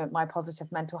the moment my positive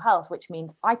mental health, which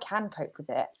means I can cope with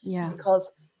it. Because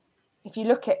if you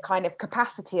look at kind of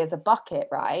capacity as a bucket,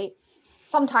 right,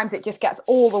 sometimes it just gets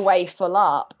all the way full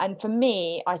up. And for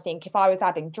me, I think if I was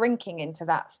adding drinking into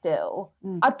that still,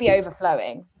 I'd be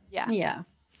overflowing.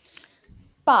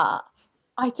 But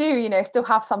I do, you know, still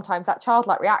have sometimes that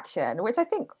childlike reaction, which I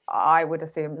think I would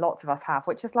assume lots of us have,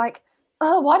 which is like,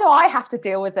 oh, why do I have to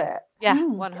deal with it?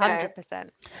 100%.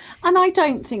 And I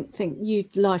don't think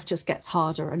life just gets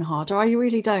harder and harder. I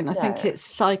really don't. I think it's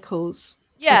cycles.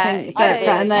 And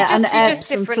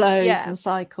ebbs and flows and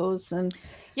cycles. And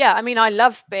I mean, I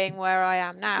love being where I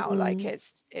am now. Like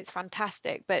it's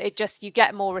fantastic, but it just, you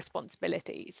get more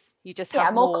responsibilities. You just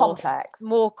have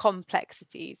more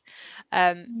complexities.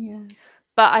 But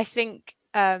I think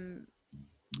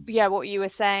what you were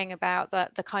saying about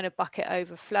the kind of bucket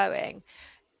overflowing,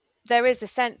 there is a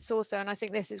sense also, and I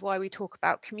think this is why we talk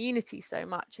about community so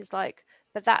much, is like,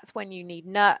 but that's when you need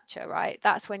nurture, right?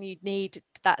 That's when you need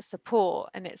that support.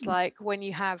 And it's like when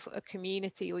you have a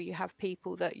community, or you have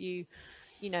people that you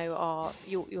know are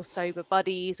your sober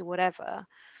buddies or whatever,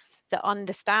 that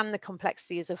understand the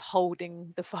complexities of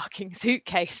holding the fucking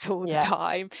suitcase all the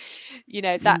time, you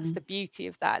know, that's the beauty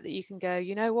of that you can go,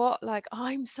 you know what, like,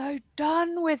 I'm so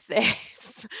done with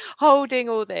this holding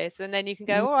all this, and then you can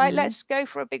go, all right, let's go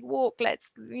for a big walk,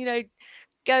 let's, you know,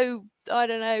 go, I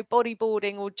don't know,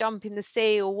 bodyboarding or jump in the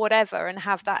sea or whatever, and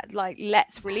have that, like,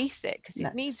 let's release it, because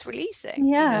it needs releasing,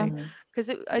 you know, because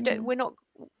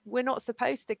we're not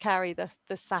supposed to carry the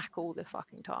sack all the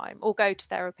fucking time, or go to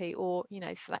therapy, or, you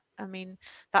know, I mean,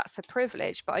 that's a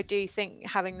privilege, but I do think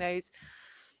having those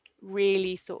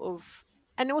really sort of,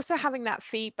 and also having that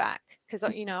feedback, because,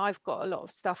 you know, I've got a lot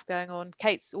of stuff going on,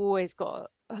 Kate's always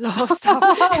got a lot of stuff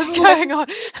going on.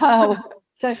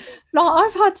 So no,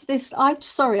 I've had this, I've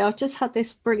just had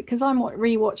this brilliant, because I'm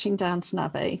rewatching Downton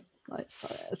Abbey.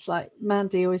 It's like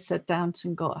Mandy always said,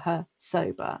 Downton got her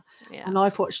sober, and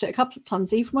I've watched it a couple of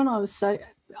times, even when I was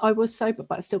sober,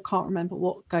 but I still can't remember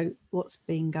what's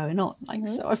been going on. Like,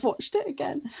 so I've watched it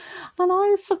again, and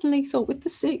I suddenly thought, with the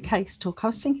suitcase talk, I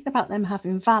was thinking about them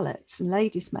having valets and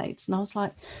ladies' maids, and I was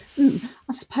like,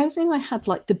 supposing I had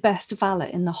like the best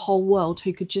valet in the whole world,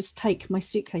 who could just take my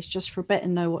suitcase just for a bit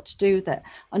and know what to do with it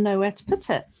and know where to put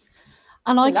it.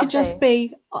 And I could just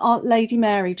be Lady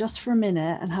Mary just for a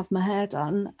minute and have my hair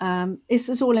done.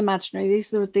 It's all imaginary.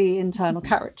 These are the internal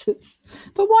characters.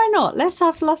 But why not? Let's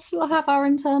have our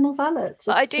internal valet.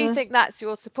 But I do think that's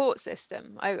your support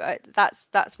system. That's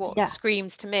what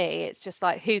screams to me. It's just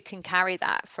like, who can carry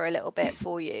that for a little bit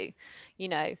for you, you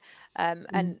know?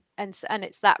 And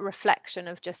it's that reflection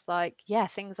of just like,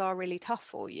 things are really tough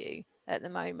for you at the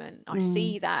moment. I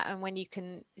see that, and when you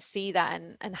can see that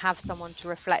and have someone to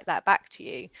reflect that back to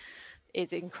you,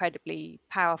 is incredibly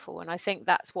powerful. And I think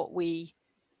that's what we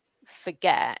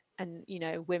forget. And, you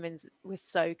know, we're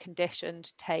so conditioned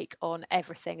to take on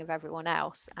everything of everyone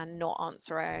else and not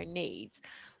answer our own needs.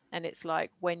 And it's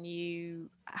like, when you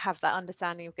have that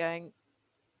understanding of going,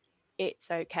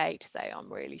 it's okay to say,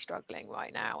 I'm really struggling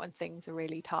right now and things are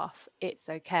really tough. It's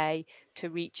okay to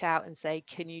reach out and say,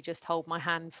 can you just hold my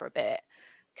hand for a bit?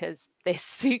 Because this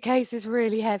suitcase is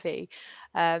really heavy.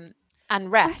 And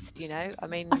rest, you know, I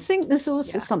mean, I think there's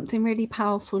also something really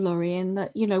powerful, Laurie, in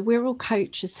that, you know, we're all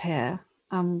coaches here,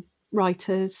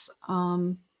 writers,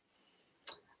 and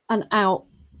out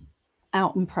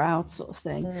and proud sort of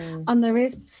thing. And there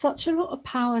is such a lot of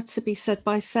power to be said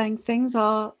by saying things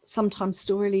are sometimes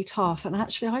still really tough, and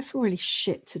actually I feel really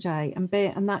shit today, and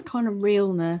that kind of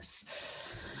realness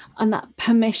and that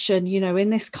permission, you know, in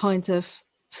this kind of,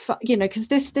 you know, because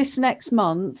this next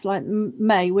month, like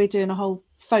May, we're doing a whole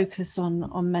focus on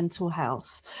mental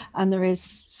health, and there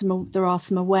are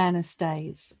some awareness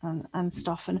days and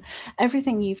stuff, and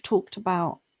everything you've talked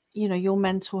about, you know, your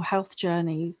mental health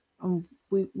journey, and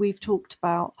we've talked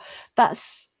about,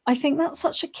 I think that's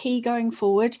such a key going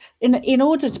forward, in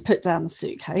order to put down the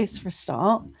suitcase for a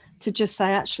start, to just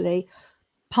say, actually,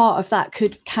 part of that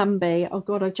can be, oh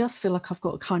God, I just feel like I've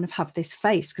got to kind of have this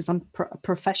face because I'm a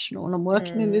professional and I'm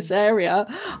working in this area.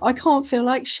 I can't feel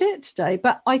like shit today.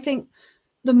 But I think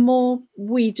the more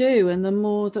we do, and the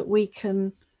more that we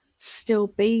can still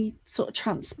be sort of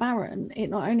transparent,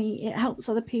 it helps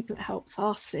other people, it helps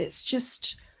us.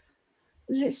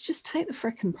 Let's just take the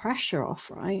freaking pressure off,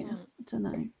 right? I don't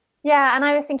know. Yeah, and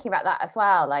I was thinking about that as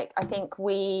well. Like, I think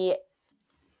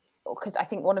because I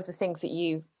think one of the things that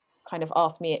you kind of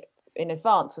asked me in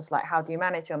advance was like, how do you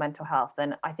manage your mental health?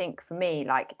 And I think for me,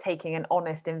 like, taking an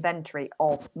honest inventory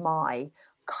of my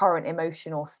current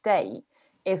emotional state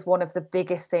is one of the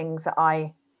biggest things that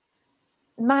I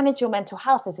manage. Your mental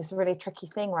health is this really tricky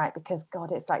thing, right? Because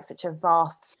God, it's like such a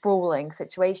vast, sprawling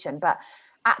situation, but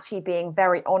actually being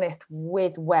very honest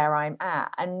with where I'm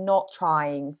at, and not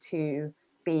trying to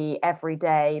be every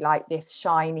day like this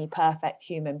shiny, perfect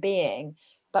human being,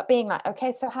 but being like,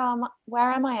 okay, so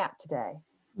where am I at today?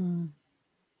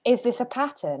 Is this a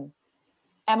pattern?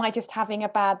 Am I just having a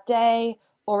bad day?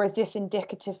 Or is this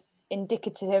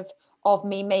indicative of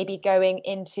me maybe going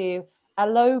into a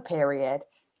low period?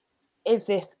 Is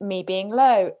this me being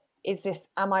low?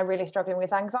 Am I really struggling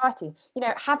with anxiety? You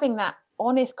know, having that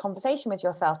honest conversation with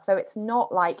yourself. So it's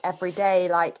not like every day,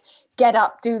 like, get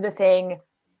up, do the thing,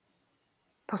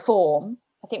 perform.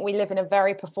 I think we live in a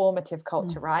very performative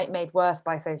culture, right? Made worse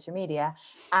by social media.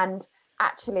 And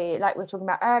actually, like we were talking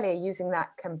about earlier, using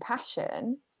that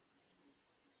compassion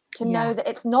to know that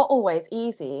it's not always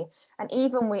easy. And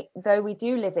even though we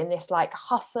do live in this like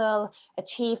hustle,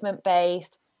 achievement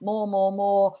based,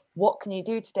 more, what can you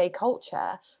do today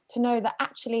culture, to know that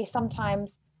actually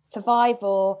sometimes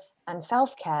survival and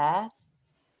self-care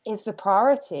is the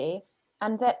priority,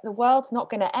 and that the world's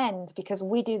not going to end because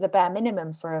we do the bare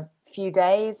minimum for a few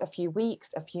days, a few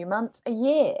weeks, a few months, a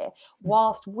year,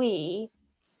 whilst we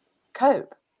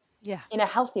cope in a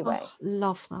healthy way.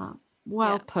 Love that.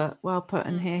 Well put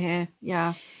and here.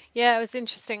 Yeah, it was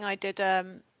interesting. I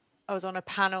was on a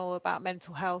panel about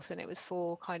mental health, and it was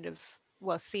for kind of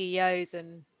CEOs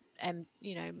and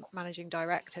managing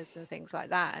directors and things like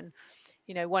that. And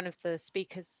one of the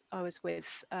speakers I was with,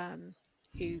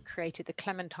 who created the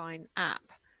Clementine app,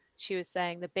 she was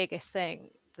saying the biggest thing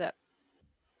that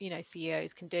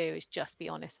CEOs can do is just be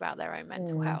honest about their own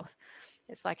mental health.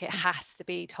 It's like it has to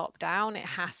be top down. It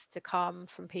has to come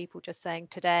from people just saying,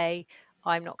 today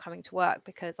I'm not coming to work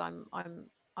because I'm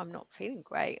not feeling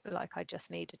great, like I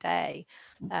just need a day.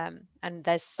 And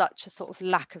there's such a sort of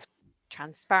lack of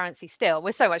transparency still.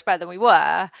 We're so much better than we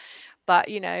were, but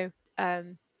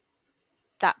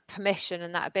that permission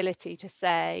and that ability to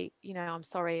say, I'm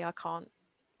sorry, I can't,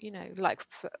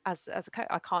 as a coach,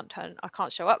 I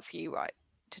can't show up for you right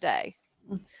today.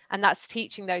 And that's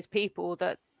teaching those people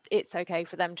that it's okay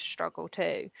for them to struggle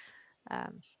too.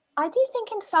 I do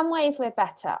think in some ways we're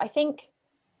better. I think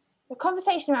the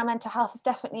conversation around mental health has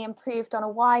definitely improved on a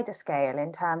wider scale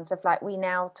in terms of like we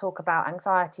now talk about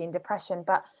anxiety and depression,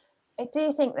 but I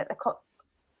do think that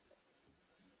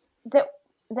that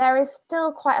there is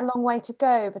still quite a long way to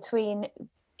go between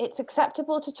it's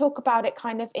acceptable to talk about it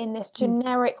kind of in this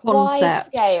generic wide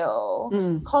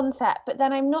scale concept, but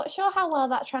then I'm not sure how well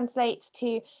that translates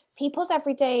to people's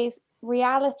everyday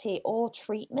reality or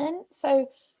treatment. So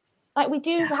like we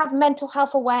do have mental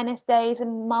health awareness days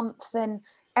and months and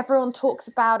everyone talks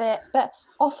about it, but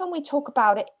often we talk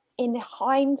about it in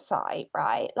hindsight,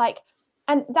 right? Like,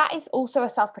 and that is also a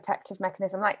self-protective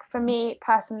mechanism. Like for me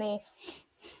personally,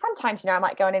 sometimes, I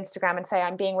might go on Instagram and say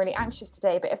I'm being really anxious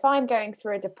today, but if I'm going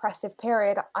through a depressive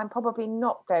period, I'm probably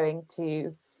not going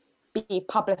to be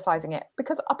publicizing it,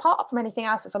 because apart from anything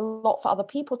else, it's a lot for other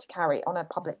people to carry on a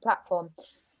public platform.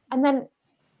 And then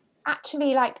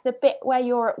actually like the bit where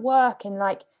you're at work and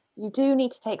like you do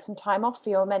need to take some time off for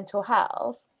your mental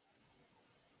health,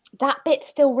 that bit's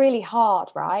still really hard,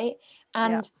 right?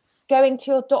 And going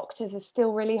to your doctors is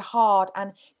still really hard,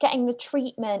 and getting the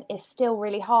treatment is still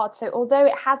really hard. So although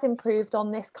it has improved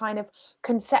on this kind of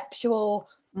conceptual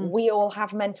we all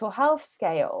have mental health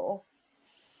scale,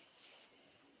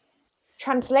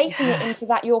 translating it into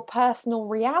that your personal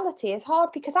reality is hard,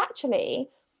 because actually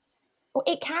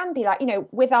it can be like,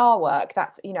 with our work,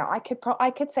 that's,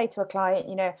 I could say to a client,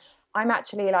 I'm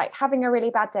actually like having a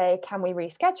really bad day, can we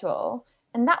reschedule?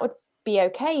 And that would be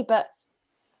okay, but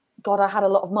God, I had a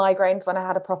lot of migraines when I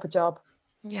had a proper job.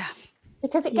 Yeah.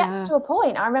 Because it gets to a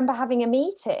point. I remember having a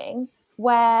meeting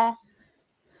where,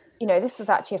 this was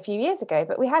actually a few years ago,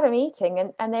 but we had a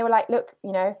meeting and they were like, look,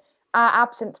 our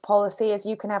absence policy is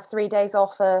you can have 3 days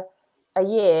off a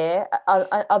year.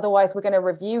 Otherwise, we're going to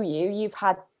review you. You've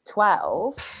had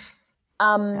 12.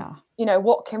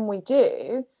 What can we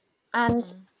do?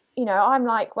 And I'm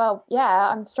like, well,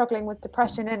 I'm struggling with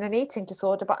depression and an eating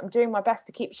disorder, but I'm doing my best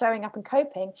to keep showing up and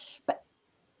coping. But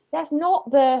there's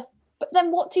not but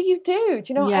then what do you do? Do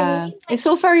you know what I mean? Like, it's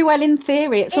all very well in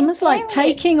theory. It's almost like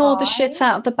taking all the shit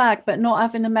out of the bag, but not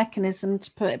having a mechanism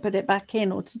to put it back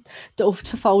in, or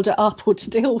to fold it up, or to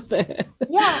deal with it.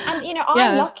 Yeah, and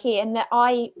I'm lucky in that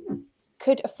I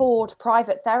could afford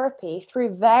private therapy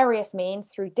through various means,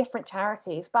 through different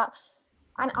charities, but.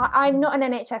 And I'm not an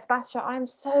NHS basher. I'm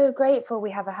so grateful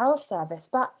we have a health service.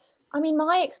 But I mean,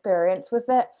 my experience was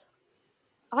that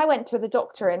I went to the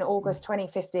doctor in August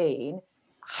 2015,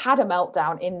 had a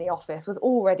meltdown in the office, was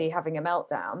already having a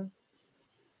meltdown.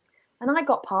 And I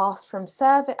got passed from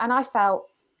service and I felt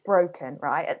broken,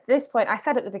 right? At this point, I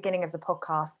said at the beginning of the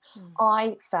podcast,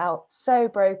 I felt so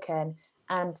broken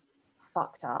and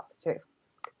fucked up.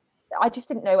 I just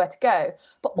didn't know where to go.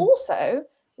 But also,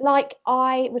 like,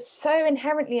 I was so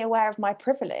inherently aware of my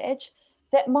privilege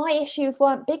that my issues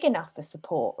weren't big enough for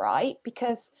support, right?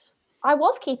 Because I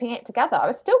was keeping it together. I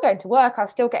was still going to work. I was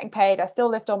still getting paid. I still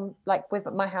lived on with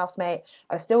my housemate.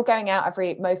 I was still going out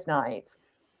most nights.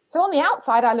 So on the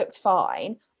outside, I looked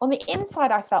fine. On the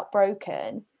inside, I felt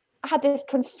broken. I had this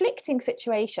conflicting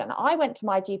situation. I went to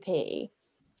my GP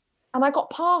and I got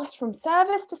passed from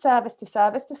service to service to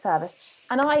service to service.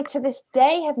 And I, to this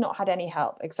day, have not had any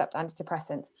help except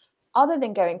antidepressants, other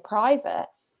than going private.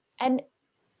 And,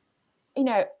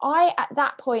 I, at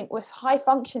that point, was high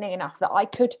functioning enough that I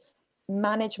could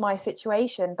manage my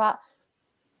situation. But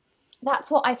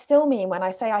that's what I still mean when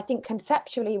I say I think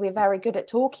conceptually we're very good at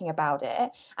talking about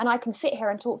it, and I can sit here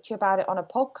and talk to you about it on a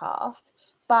podcast.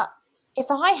 But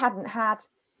if I hadn't had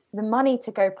the money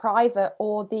to go private,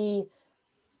 or the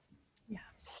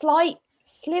slight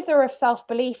slither of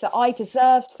self-belief that I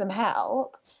deserved some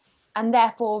help, and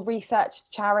therefore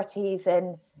researched charities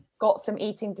and got some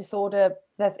eating disorder,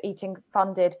 there's eating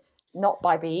funded, not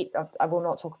by Beat, I will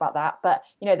not talk about that, but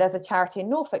there's a charity in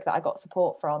Norfolk that I got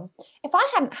support from. If I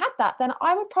hadn't had that, then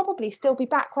I would probably still be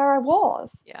back where I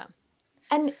was. Yeah.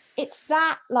 And it's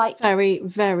that, like, very,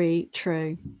 very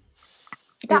true.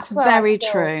 That's it's very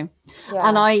true. Yeah.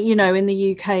 And I, in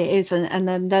the UK it is, and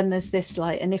then there's this,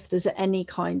 like, and if there's any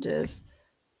kind of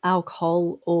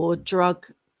alcohol or drug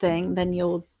thing, then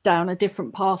you're down a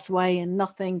different pathway and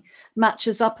nothing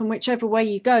matches up, and whichever way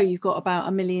you go, you've got about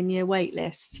a 1,000,000-year wait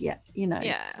list. I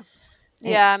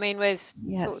mean, we've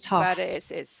talked about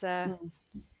it.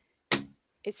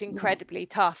 It's incredibly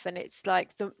tough, and it's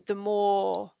like the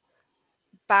more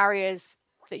barriers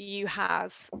that you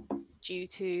have due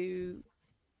to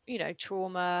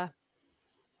trauma,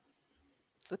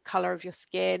 the color of your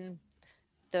skin,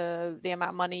 the amount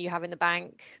of money you have in the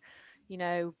bank,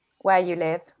 where you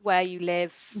live,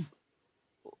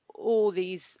 all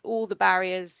the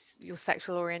barriers, your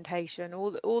sexual orientation,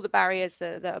 all the barriers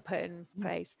that are put in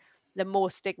place, the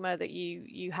more stigma that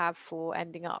you have for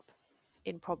ending up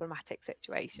in problematic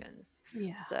situations.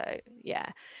 So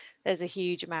there's a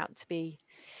huge amount to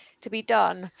be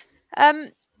done.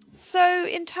 So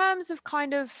in terms of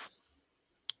kind of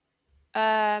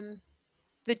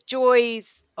the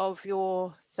joys of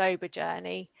your sober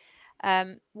journey,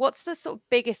 what's the sort of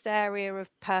biggest area of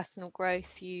personal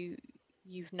growth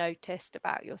you've noticed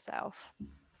about yourself?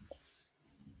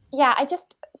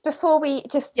 Before we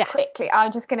quickly,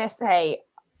 I'm just going to say,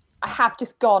 I have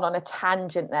just gone on a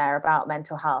tangent there about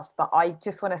mental health, but I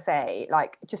just want to say,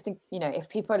 like, just, if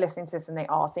people are listening to this and they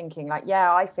are thinking like,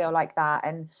 yeah, I feel like that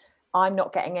and I'm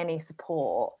not getting any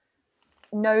support,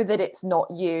 know that it's not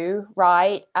you,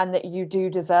 right? And that you do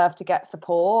deserve to get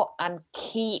support, and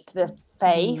keep the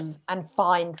faith and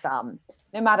find some,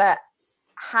 no matter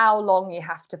how long you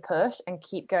have to push, and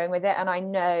keep going with it. And I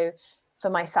know for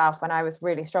myself, when I was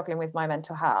really struggling with my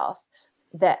mental health,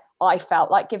 that I felt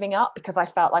like giving up, because I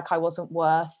felt like I wasn't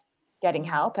worth getting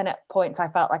help, and at points I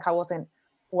felt like I wasn't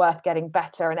worth getting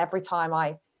better, and every time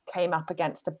I came up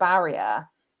against a barrier,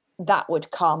 that would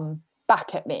come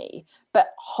back at me. But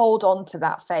hold on to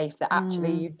that faith that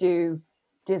actually you do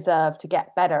deserve to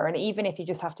get better, and even if you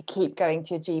just have to keep going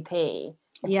to your GP,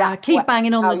 keep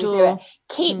banging on the door,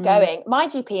 keep going. My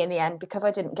GP in the end, because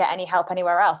I didn't get any help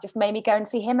anywhere else, just made me go and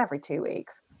see him every 2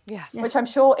 weeks, which I'm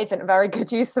sure isn't a very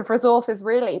good use of resources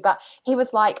really, but he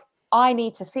was like, I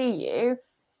need to see you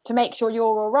to make sure you're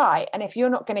all right, and if you're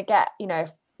not going to get,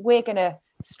 if we're going to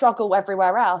struggle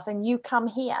everywhere else, and you come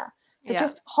here. So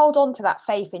just hold on to that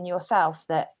faith in yourself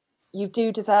that you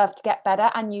do deserve to get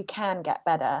better, and you can get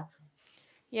better.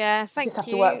 Yeah, thank you. Just have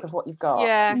to work with what you've got.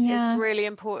 Yeah, it's really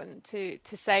important to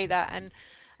say that,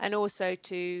 and also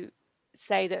to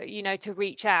say that, to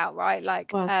reach out, right?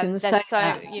 Like, there's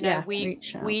so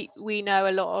we know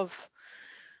a lot of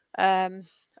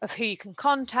who you can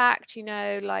contact,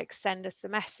 like send us a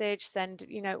message,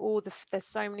 there's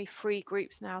so many free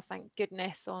groups now, thank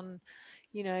goodness, on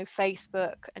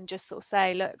Facebook, and just sort of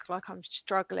say, look, like, I'm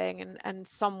struggling, and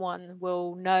someone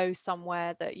will know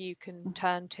somewhere that you can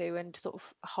turn to and sort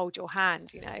of hold your hand,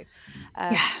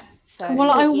 So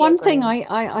one thing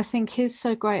I think is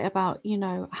so great about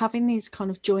having these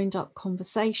kind of joined up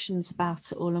conversations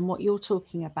about it all, and what you're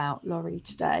talking about, Laurie,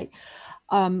 today,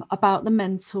 about the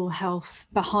mental health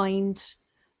behind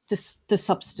the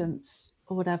substance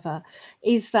or whatever,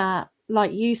 is that,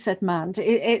 like you said, Mand,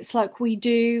 it's like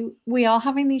we are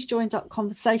having these joined up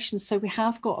conversations, so we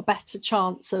have got a better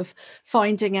chance of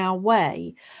finding our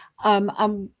way,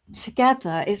 and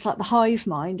together it's like the hive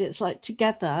mind. It's like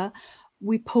together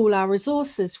we pool our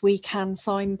resources, we can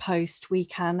signpost, we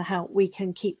can help, we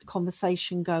can keep the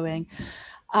conversation going,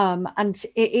 and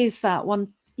it is that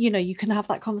one, you can have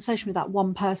that conversation with that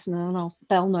one person, and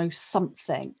they'll know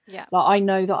something. Like, I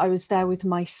know that I was there with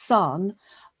my son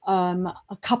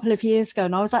a couple of years ago,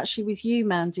 and I was actually with you,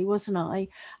 Mandy, wasn't I?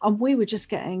 And we were just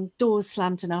getting doors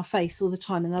slammed in our face all the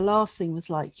time, and the last thing was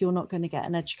like, you're not going to get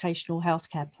an educational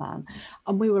healthcare plan,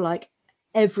 and we were like,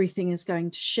 everything is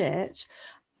going to shit.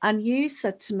 And you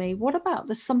said to me, what about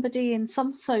there's somebody in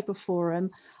some sober forum?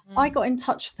 I got in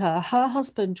touch with her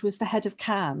husband was the head of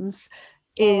CAMHS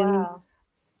in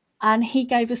and he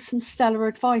gave us some stellar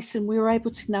advice, and we were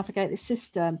able to navigate the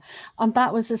system. And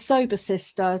that was a sober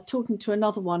sister talking to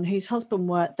another one whose husband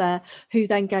worked there, who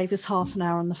then gave us half an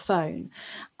hour on the phone.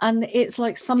 And it's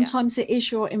like sometimes it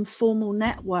is your informal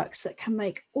networks that can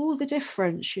make all the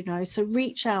difference, you know, so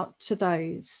reach out to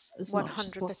those as much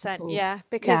as possible. 100%,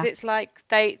 because it's like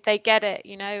they get it,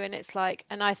 you know, and it's like,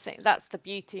 and I think that's the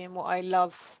beauty and what I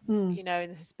love, you know,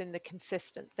 and has been the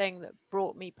consistent thing that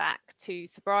brought me back to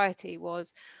sobriety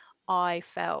was I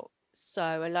felt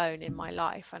so alone in my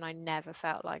life, and I never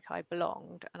felt like I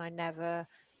belonged, and I never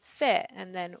fit.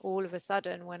 And then all of a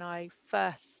sudden, when I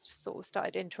first sort of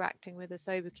started interacting with the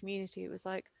sober community, it was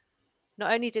like,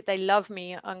 not only did they love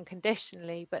me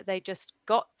unconditionally, but they just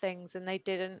got things and they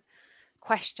didn't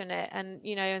question it. And,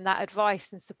 you know, and that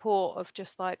advice and support of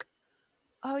just like,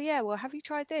 oh yeah, well, have you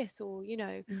tried this? Or, you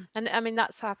know, and I mean,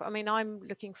 that's how, I mean, I'm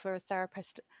looking for a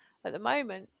therapist at the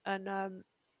moment, and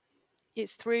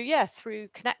it's through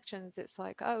connections. It's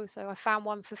like, oh, so I found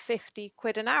one for 50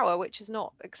 quid an hour, which is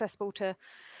not accessible to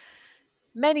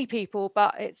many people,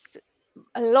 but it's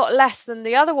a lot less than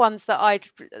the other ones that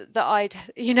I'd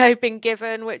you know been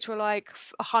given, which were like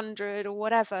 100 or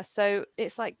whatever. So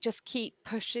it's like, just keep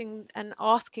pushing and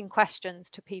asking questions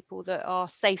to people that are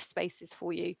safe spaces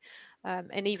for you,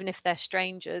 and even if they're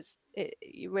strangers, it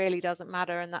really doesn't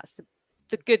matter. And that's the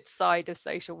good side of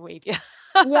social media.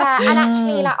 Yeah, and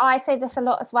actually, like, I say this a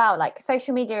lot as well, like,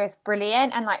 social media is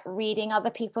brilliant, and like reading other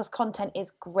people's content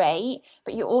is great,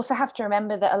 but you also have to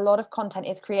remember that a lot of content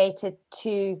is created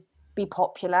to be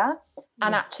popular.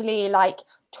 And actually, like,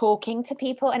 talking to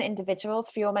people and individuals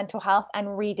for your mental health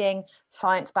and reading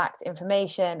science-backed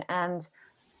information and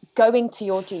going to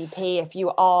your GP if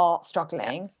you are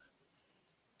struggling.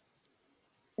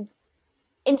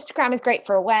 Instagram is great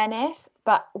for awareness,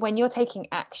 but when you're taking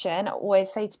action, I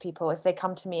always say to people, if they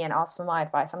come to me and ask for my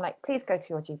advice, I'm like, please go to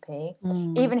your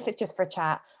GP, even if it's just for a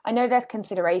chat. I know there's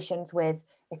considerations with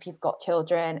if you've got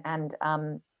children, and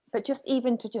but just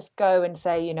even to just go and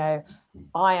say, you know,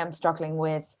 I am struggling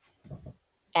with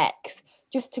X,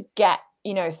 just to get,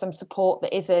 you know, some support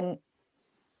that isn't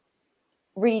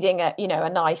reading a, you know, a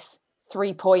nice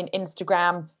 3-point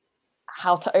Instagram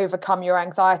how to overcome your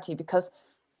anxiety, because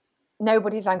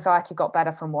nobody's anxiety got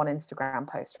better from one Instagram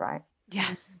post, right?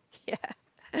 Yeah.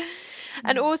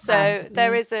 And also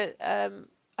there is a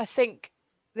I think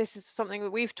this is something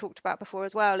that we've talked about before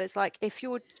as well, is like, if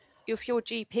your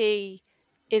GP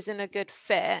isn't a good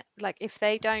fit, like if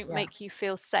they don't make you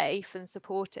feel safe and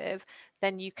supportive,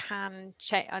 then you can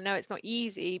change. I know it's not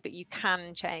easy, but you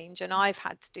can change. And I've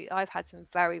had some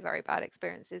very, very bad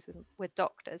experiences with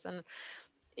doctors, and,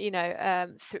 you know,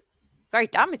 very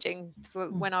damaging for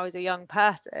when I was a young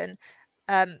person,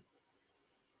 and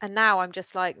now I'm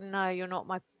just like, no, you're not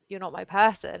my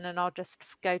person, and I'll just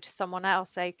go to someone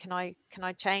else, say, can I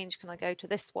change, can I go to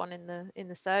this one in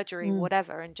the surgery,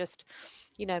 whatever, and just,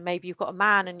 you know, maybe you've got a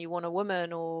man and you want a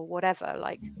woman or whatever,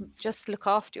 like, just look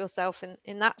after yourself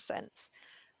in that sense.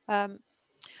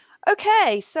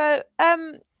 Okay, so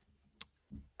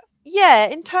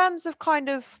in terms of kind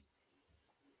of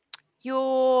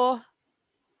your,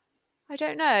 I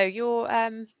don't know, your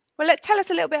well, tell us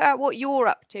a little bit about what you're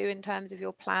up to in terms of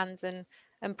your plans and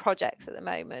projects at the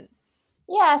moment.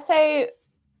 Yeah, so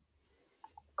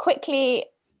quickly,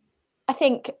 I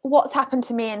think what's happened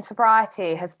to me in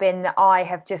sobriety has been that I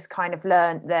have just kind of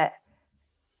learned that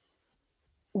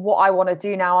what I want to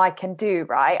do now, I can do,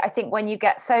 right? I think when you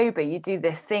get sober, you do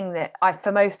this thing that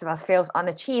for most of us feels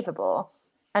unachievable,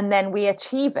 and then we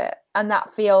achieve it, and that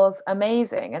feels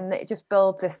amazing, and it just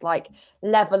builds this like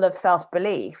level of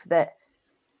self-belief that,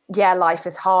 yeah, life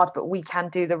is hard, but we can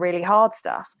do the really hard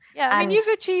stuff. I mean, you've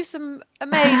achieved some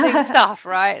amazing stuff,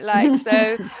 right? Like,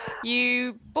 so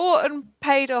you bought and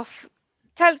paid off.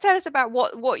 Tell us about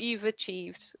what you've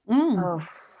achieved.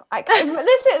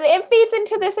 It feeds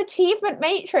into this achievement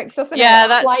matrix, doesn't it? Yeah,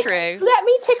 that's like, true. Let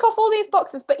me tick off all these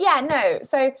boxes. But yeah, no.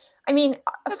 So I mean,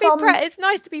 it's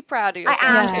nice to be proud of yourself.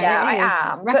 I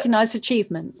am. Recognize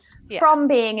achievements. From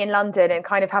being in London and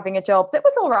kind of having a job that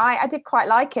was all right, I did quite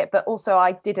like it, but also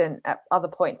I didn't at other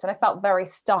points, and I felt very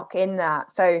stuck in that.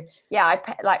 So yeah, I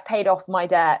paid off my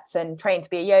debts and trained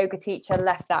to be a yoga teacher,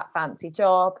 left that fancy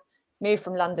job, moved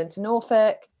from London to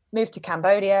Norfolk, moved to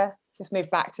Cambodia, just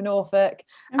moved back to Norfolk.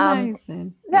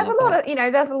 Amazing. There's a lot of, you know,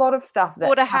 there's a lot of stuff that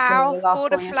bought a house,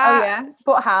 bought a flat.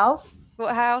 Bought a house.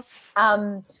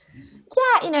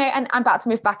 Yeah, you know, and I'm about to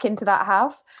move back into that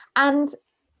house, and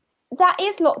that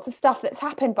is lots of stuff that's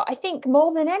happened. But I think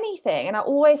more than anything, and I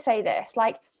always say this,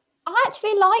 like, I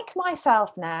actually like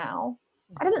myself now.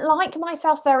 I didn't like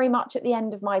myself very much at the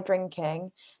end of my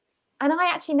drinking, and I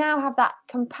actually now have that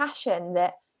compassion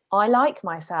that I like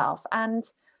myself. And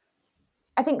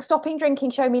I think stopping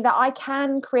drinking showed me that I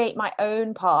can create my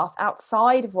own path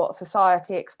outside of what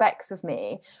society expects of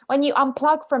me. When you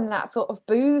unplug from that sort of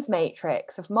booze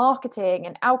matrix of marketing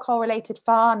and alcohol related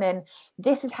fun, and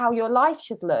this is how your life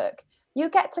should look, you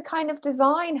get to kind of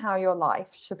design how your life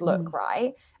should look,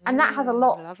 right? And that has a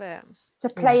lot love it. to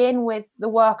play in with the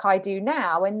work I do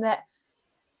now, in that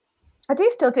I do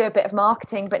still do a bit of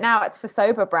marketing, but now it's for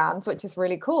sober brands, which is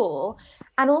really cool.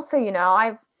 And also, you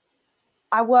know,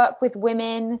 I work with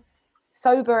women,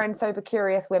 sober and sober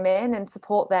curious women, and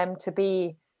support them to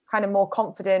be kind of more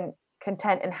confident,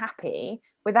 content and happy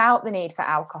without the need for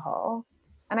alcohol.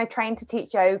 And I train to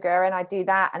teach yoga, and I do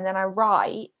that, and then I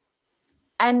write.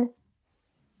 And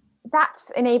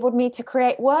that's enabled me to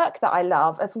create work that I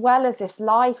love, as well as this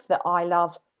life that I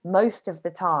love most of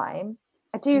the time.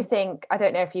 I do think, I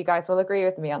don't know if you guys will agree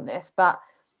with me on this, but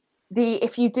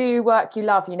if you do work you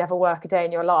love, you never work a day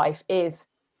in your life is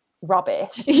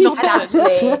rubbish. And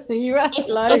actually,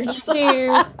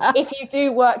 if you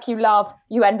do work you love,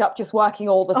 you end up just working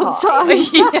all the time.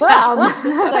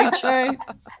 So true.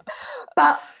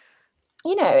 But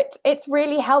you know, it's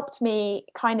really helped me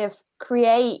kind of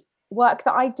create work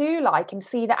that I do like, and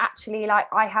see that actually, like,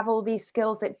 I have all these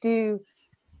skills that do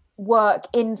work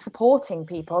in supporting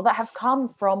people that have come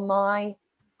from my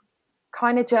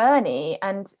kind of journey.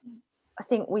 And I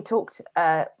think we talked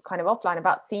kind of offline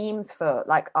about themes for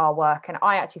like our work, and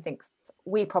I actually think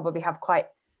we probably have quite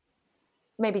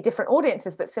maybe different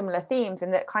audiences but similar themes,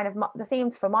 in that kind of the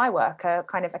themes for my work are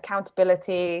kind of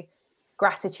accountability,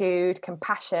 gratitude,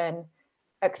 compassion,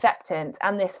 acceptance,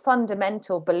 and this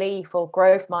fundamental belief or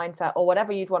growth mindset, or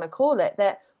whatever you'd want to call it,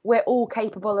 that we're all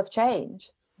capable of change.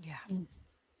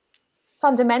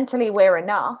 Fundamentally we're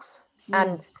enough,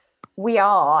 and we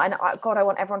are, and I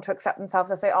want everyone to accept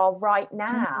themselves as they are right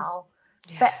now.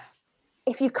 But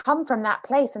if you come from that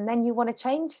place and then you want to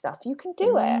change stuff, you can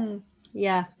do it.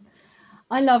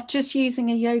 I love just using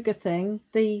a yoga thing,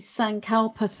 the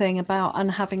Sankalpa thing about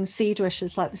and having seed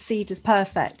wishes, like the seed is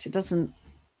perfect, it doesn't,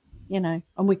 you know,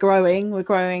 and we're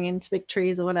growing into big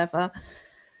trees or whatever.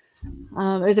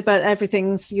 But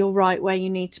everything's, you're right where you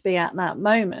need to be at that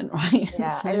moment, right?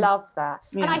 So, I love that.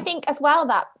 And I think as well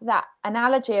that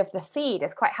analogy of the seed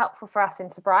is quite helpful for us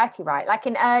in sobriety, right? Like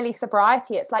in early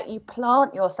sobriety, it's like you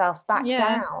plant yourself back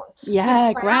down.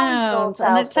 Ground.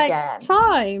 And it takes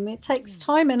time. It takes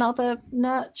time and other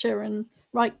nurture and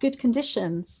good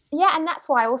conditions. Yeah, and that's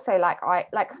why also I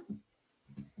like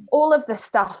all of the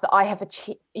stuff that I have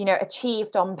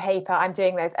achieved on paper. I'm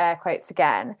doing those air quotes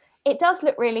again. It does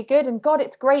look really good, and God,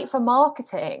 it's great for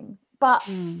marketing. But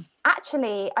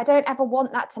actually, I don't ever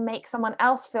want that to make someone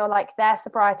else feel like their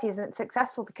sobriety isn't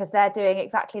successful because they're doing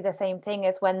exactly the same thing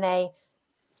as when they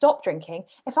stopped drinking.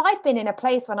 If I'd been in a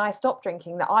place when I stopped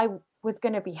drinking that I was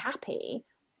going to be happy,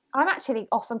 I'm actually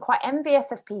often quite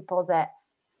envious of people that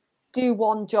do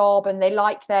one job and they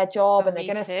like their job and they're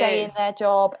going to stay in their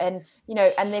job, and you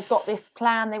know, and they've got this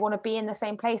plan, they want to be in the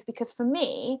same place. Because for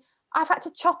me, I've had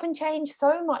to chop and change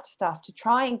so much stuff to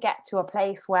try and get to a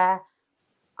place where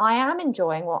I am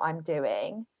enjoying what I'm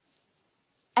doing.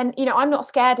 And, you know, I'm not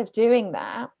scared of doing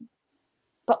that.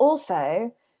 But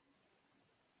also,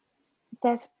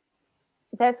 there's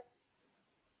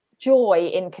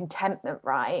joy in contentment,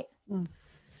 right?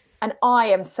 And I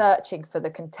am searching for the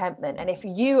contentment. And if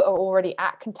you are already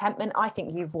at contentment, I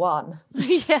think you've won.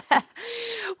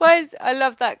 Well, I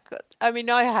love that. I mean,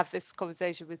 I have this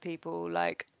conversation with people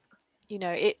like, you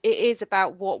know, it is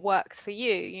about what works for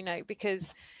you, you know, because,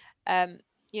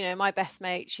 you know, my best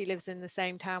mate, she lives in the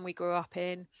same town we grew up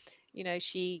in. You know,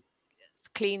 she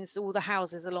cleans all the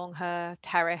houses along her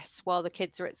terrace while the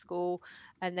kids are at school.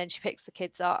 And then she picks the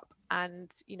kids up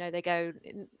and, you know, they go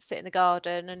and sit in the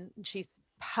garden, and she's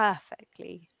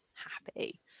perfectly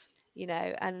happy, you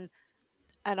know, and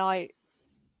I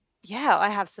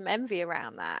have some envy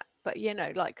around that. But, you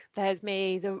know, like there's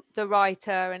me, the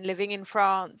writer, and living in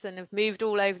France and have moved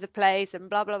all over the place and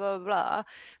blah, blah, blah, blah.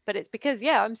 But it's because,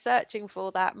 I'm searching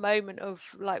for that moment of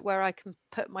like where I can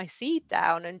put my seed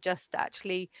down and just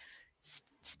actually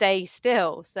stay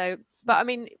still. So, but I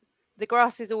mean, the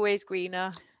grass is always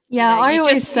greener. Yeah, you know, I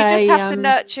always say you just have to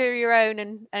nurture your own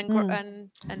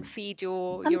and feed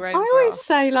your own. I always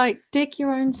say, like, dig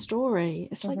your own story.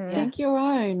 It's like dig your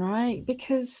own, right?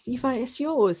 Because it's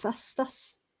yours.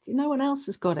 That's no one else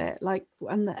has got it. Like,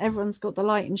 and everyone's got the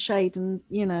light and shade, and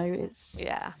you know, it's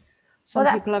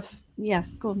Some people have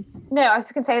go on. No, I was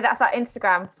just gonna say that's that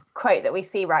Instagram quote that we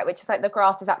see, right? Which is like, the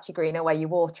grass is actually greener where you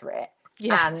water it.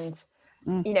 Yeah. And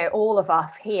you know, all of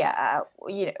us here,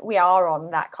 you know, we are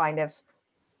on that kind of,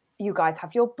 you guys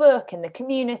have your book in the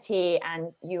community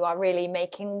and you are really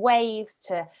making waves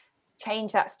to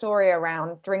change that story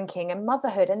around drinking and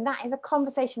motherhood, and that is a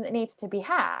conversation that needs to be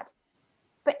had.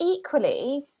 But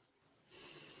equally,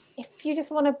 if you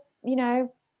just want to,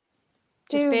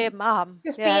 just be a mum,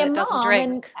 be a mum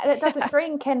and that doesn't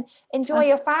drink and enjoy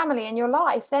your family and your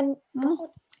life, then God,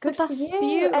 good for you.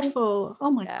 Beautiful. And,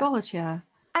 oh my God, yeah.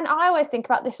 And I always think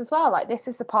about this as well, like this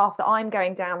is the path that I'm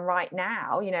going down right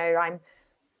now.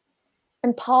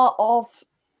 I'm part of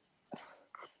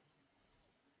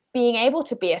being able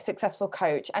to be a successful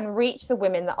coach and reach the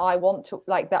women that I want to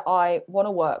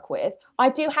work with. I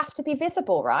do have to be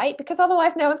visible, right? Because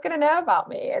otherwise no one's going to know about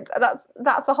me.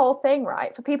 That's the whole thing,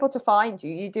 right? For people to find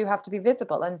you, you do have to be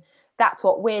visible, and that's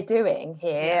what we're doing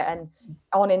here and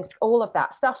on all of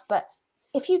that stuff. But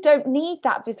if you don't need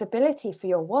that visibility for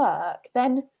your work,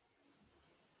 then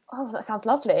that sounds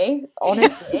lovely,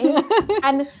 honestly.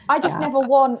 And I just never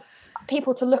want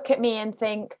people to look at me and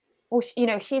think, well,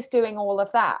 she's doing all of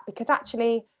that, because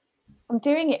actually I'm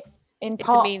doing it in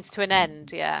part. It's a means to an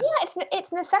end. Yeah,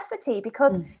 it's necessity,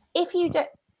 because if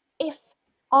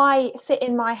I sit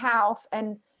in my house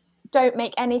and don't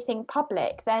make anything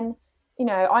public, then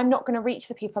I'm not going to reach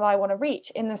the people I want to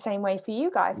reach in the same way for you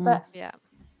guys. But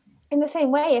in the same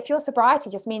way, if your sobriety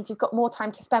just means you've got more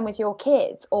time to spend with your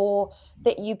kids, or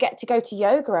that you get to go to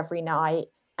yoga every night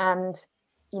and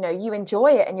you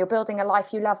enjoy it and you're building a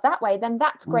life you love that way, then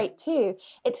that's great too.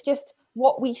 It's just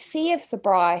what we see of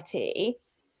sobriety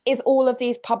is all of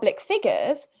these public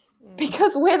figures,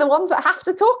 because we're the ones that have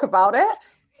to talk about it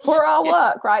for our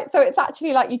work, right? So it's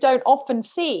actually like you don't often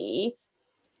see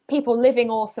people living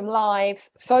awesome lives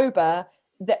sober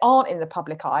that aren't in the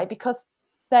public eye, because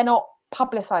they're not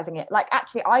publicizing it. Like,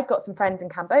 actually, I've got some friends in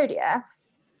Cambodia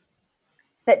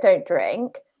that don't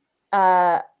drink,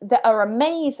 that are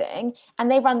amazing,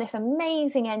 and they run this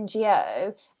amazing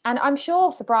NGO, and I'm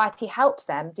sure sobriety helps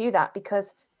them do that,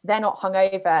 because they're not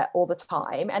hungover all the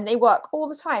time and they work all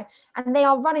the time, and they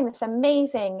are running this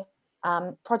amazing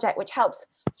project which helps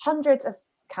hundreds of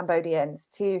Cambodians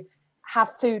to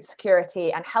have food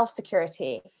security and health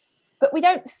security. But we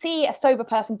don't see a sober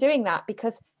person doing that,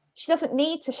 because she doesn't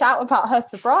need to shout about her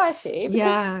sobriety.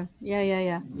 Yeah. You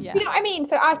know what I mean?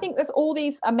 So I think there's all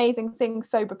these amazing things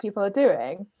sober people are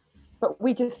doing, but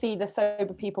we just see the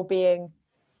sober people being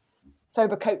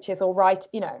sober coaches or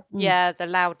the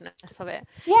loudness of it.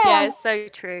 It's so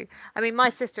true. I mean, my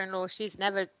sister-in-law, she's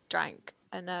never drank,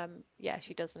 and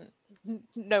she doesn't,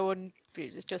 no one,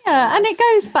 it's just and it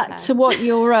goes back to what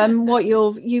your what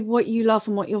you love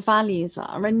and what your values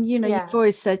are. And you've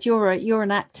always said you're an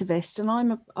activist, and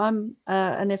I'm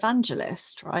an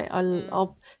evangelist, right?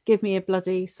 I'll give me a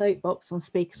bloody soapbox on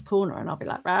Speaker's Corner and I'll be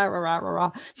like rah, rah, rah, rah,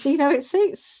 rah. So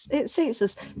it suits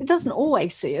us. It doesn't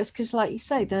always suit us, because like you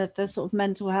say, the sort of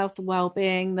mental health, the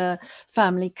well-being, the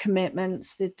family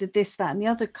commitments, the this, that and the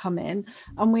other come in,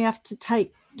 and we have to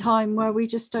take time where we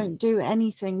just don't do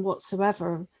anything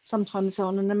whatsoever, sometimes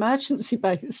on an emergency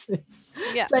basis.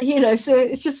 But so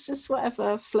it's just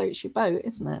whatever floats your boat,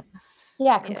 isn't it?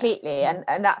 Completely.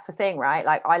 And that's the thing, right?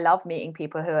 Like, I love meeting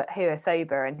people who are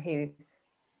sober and who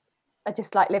are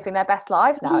just like living their best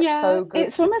lives now. It's so good.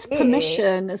 It's almost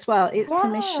permission as well. It's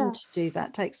permission to do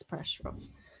that, takes the pressure off.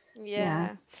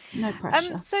 No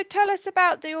pressure. So tell us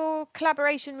about your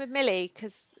collaboration with Millie,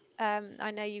 because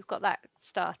I know you've got that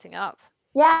starting up.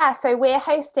 So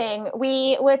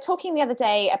we were talking the other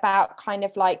day about kind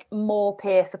of like more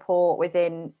peer support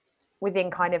within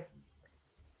kind of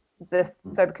the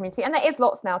sober community, and there is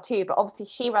lots now too, but obviously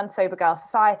she runs Sober Girl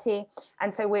Society,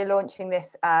 and so we're launching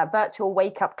this virtual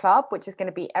wake up club, which is going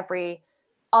to be every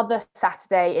other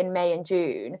Saturday in May and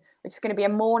June, which is going to be a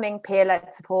morning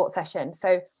peer-led support session.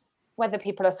 So whether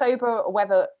people are sober or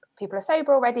whether people are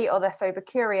sober already or they're sober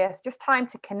curious, just time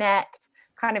to connect,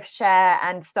 kind of share,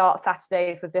 and start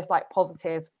Saturdays with this like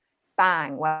positive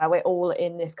bang where we're all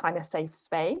in this kind of safe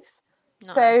space.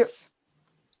 Nice. So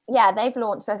they've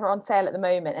launched, they're on sale at the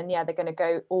moment, and they're going to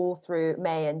go all through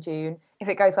May and June. If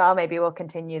it goes well, maybe we'll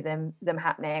continue them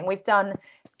happening. We've done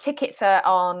tickets are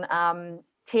on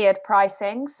tiered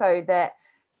pricing, so that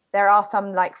there are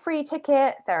some like free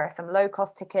tickets, there are some low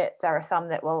cost tickets, there are some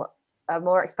that are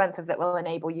more expensive that will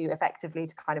enable you effectively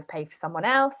to kind of pay for someone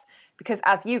else, because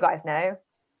as you guys know,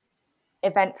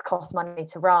 events cost money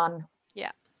to run.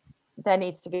 There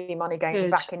needs to be money going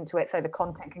back into it so the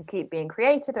content can keep being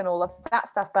created and all of that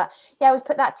stuff. But we've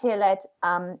put that tier-led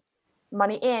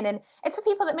money in, and it's for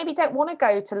people that maybe don't want to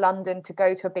go to London to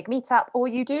go to a big meetup, or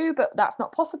you do, but that's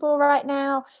not possible right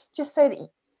now, just so that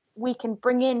we can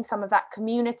bring in some of that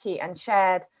community and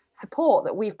shared support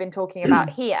that we've been talking about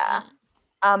here.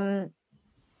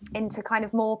 into kind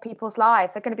of more people's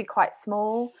lives. They're going to be quite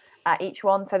small, each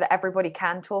one, so that everybody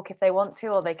can talk if they want to,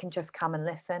 or they can just come and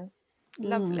listen.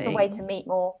 Lovely. A way to meet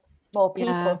more people.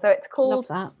 Yeah, So it's called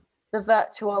love the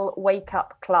Virtual Wake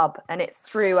Up Club, and it's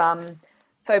through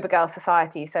Sober Girl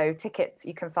Society. So tickets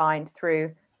you can find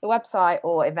through the website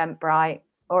or Eventbrite,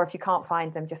 or if you can't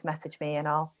find them, just message me and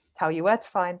I'll tell you where to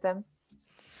find them.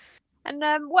 And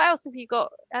what else have you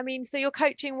got? I mean, so you're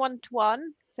coaching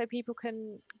one-to-one, so people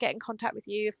can get in contact with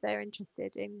you if they're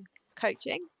interested in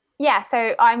coaching. Yeah,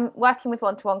 so I'm working with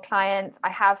one-to-one clients.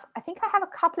 I think I have a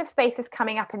couple of spaces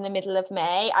coming up in the middle of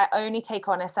May. I only take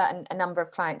on a number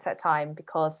of clients at a time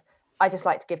because I just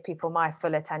like to give people my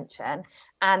full attention.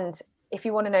 And if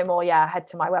you want to know more, head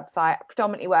to my website. I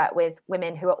predominantly work with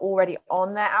women who are already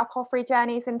on their alcohol-free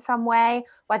journeys in some way,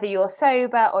 whether you're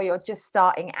sober or you're just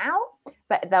starting out,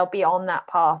 but they'll be on that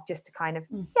path just to kind of,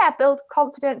 build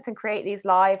confidence and create these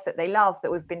lives that they love that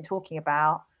we've been talking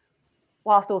about,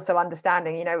 whilst also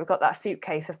understanding, we've got that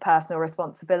suitcase of personal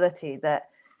responsibility that,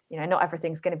 not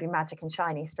everything's going to be magic and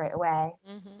shiny straight away.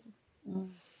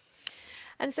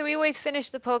 And so we always finish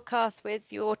the podcast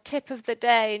with your tip of the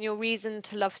day and your reason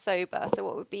to love sober. So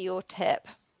what would be your tip?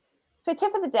 So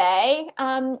tip of the day,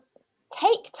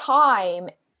 take time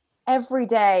every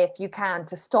day if you can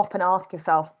to stop and ask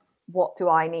yourself, what do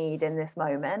I need in this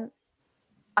moment?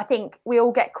 I think we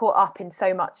all get caught up in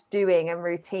so much doing and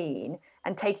routine,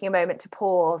 and taking a moment to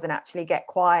pause and actually get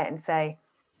quiet and say,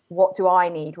 what do I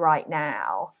need right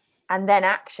now? And then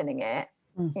actioning it,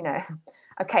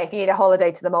 okay, if you need a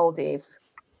holiday to the Maldives,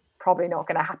 probably not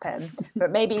going to happen,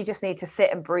 but maybe you just need to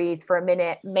sit and breathe for a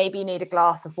minute. Maybe you need a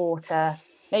glass of water.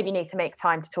 Maybe you need to make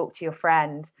time to talk to your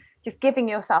friend. Just giving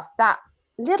yourself that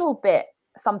little bit,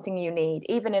 something you need,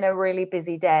 even in a really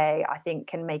busy day, I think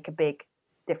can make a big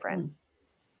difference.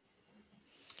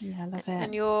 Yeah, I love it.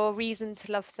 And your reason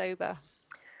to love sober?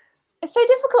 It's so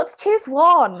difficult to choose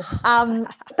one.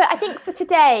 But I think for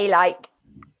today, like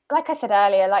I said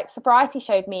earlier, like sobriety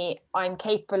showed me I'm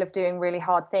capable of doing really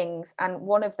hard things. And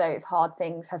one of those hard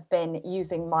things has been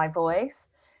using my voice.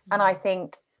 And I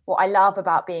think what I love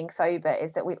about being sober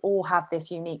is that we all have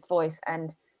this unique voice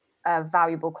and a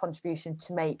valuable contribution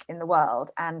to make in the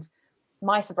world. And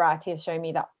my sobriety has shown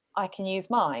me that I can use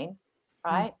mine,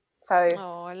 right? So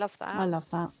I love that. I love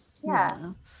that.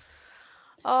 Yeah.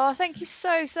 Oh, thank you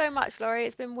so much, Laurie.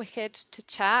 It's been wicked to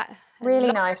chat.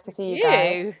 Really nice to see you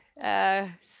guys.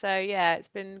 So yeah, it's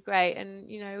been great.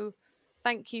 And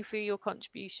thank you for your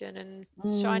contribution and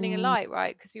shining a light,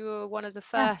 right? Because you were one of the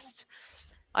first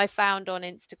I found on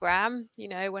Instagram,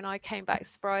 when I came back to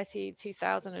sobriety in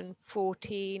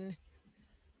 2014.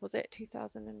 Was it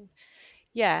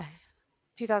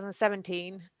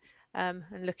 2017,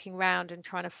 and looking around and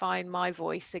trying to find my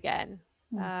voice again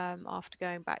after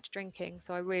going back to drinking.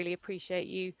 So I really appreciate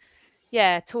you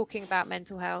talking about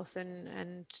mental health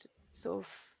and sort of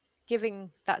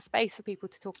giving that space for people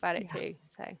to talk about it too.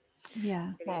 So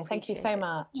really thank you so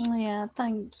much. Yeah,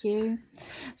 thank you.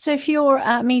 So if you're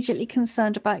immediately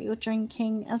concerned about your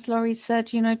drinking, as Laurie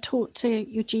said, talk to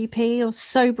your GP, or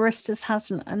Soberistas has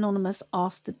an anonymous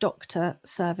Ask the Doctor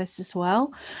service as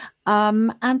well,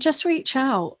 and just reach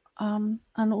out. And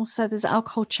also there's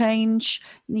Alcohol Change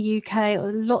in the UK,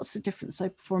 or lots of different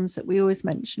sober forums that we always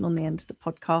mention on the end of the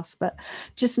podcast, but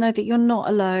just know that you're not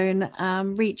alone.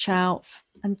 Reach out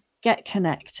and get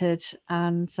connected,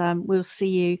 and we'll see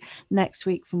you next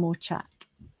week for more chat.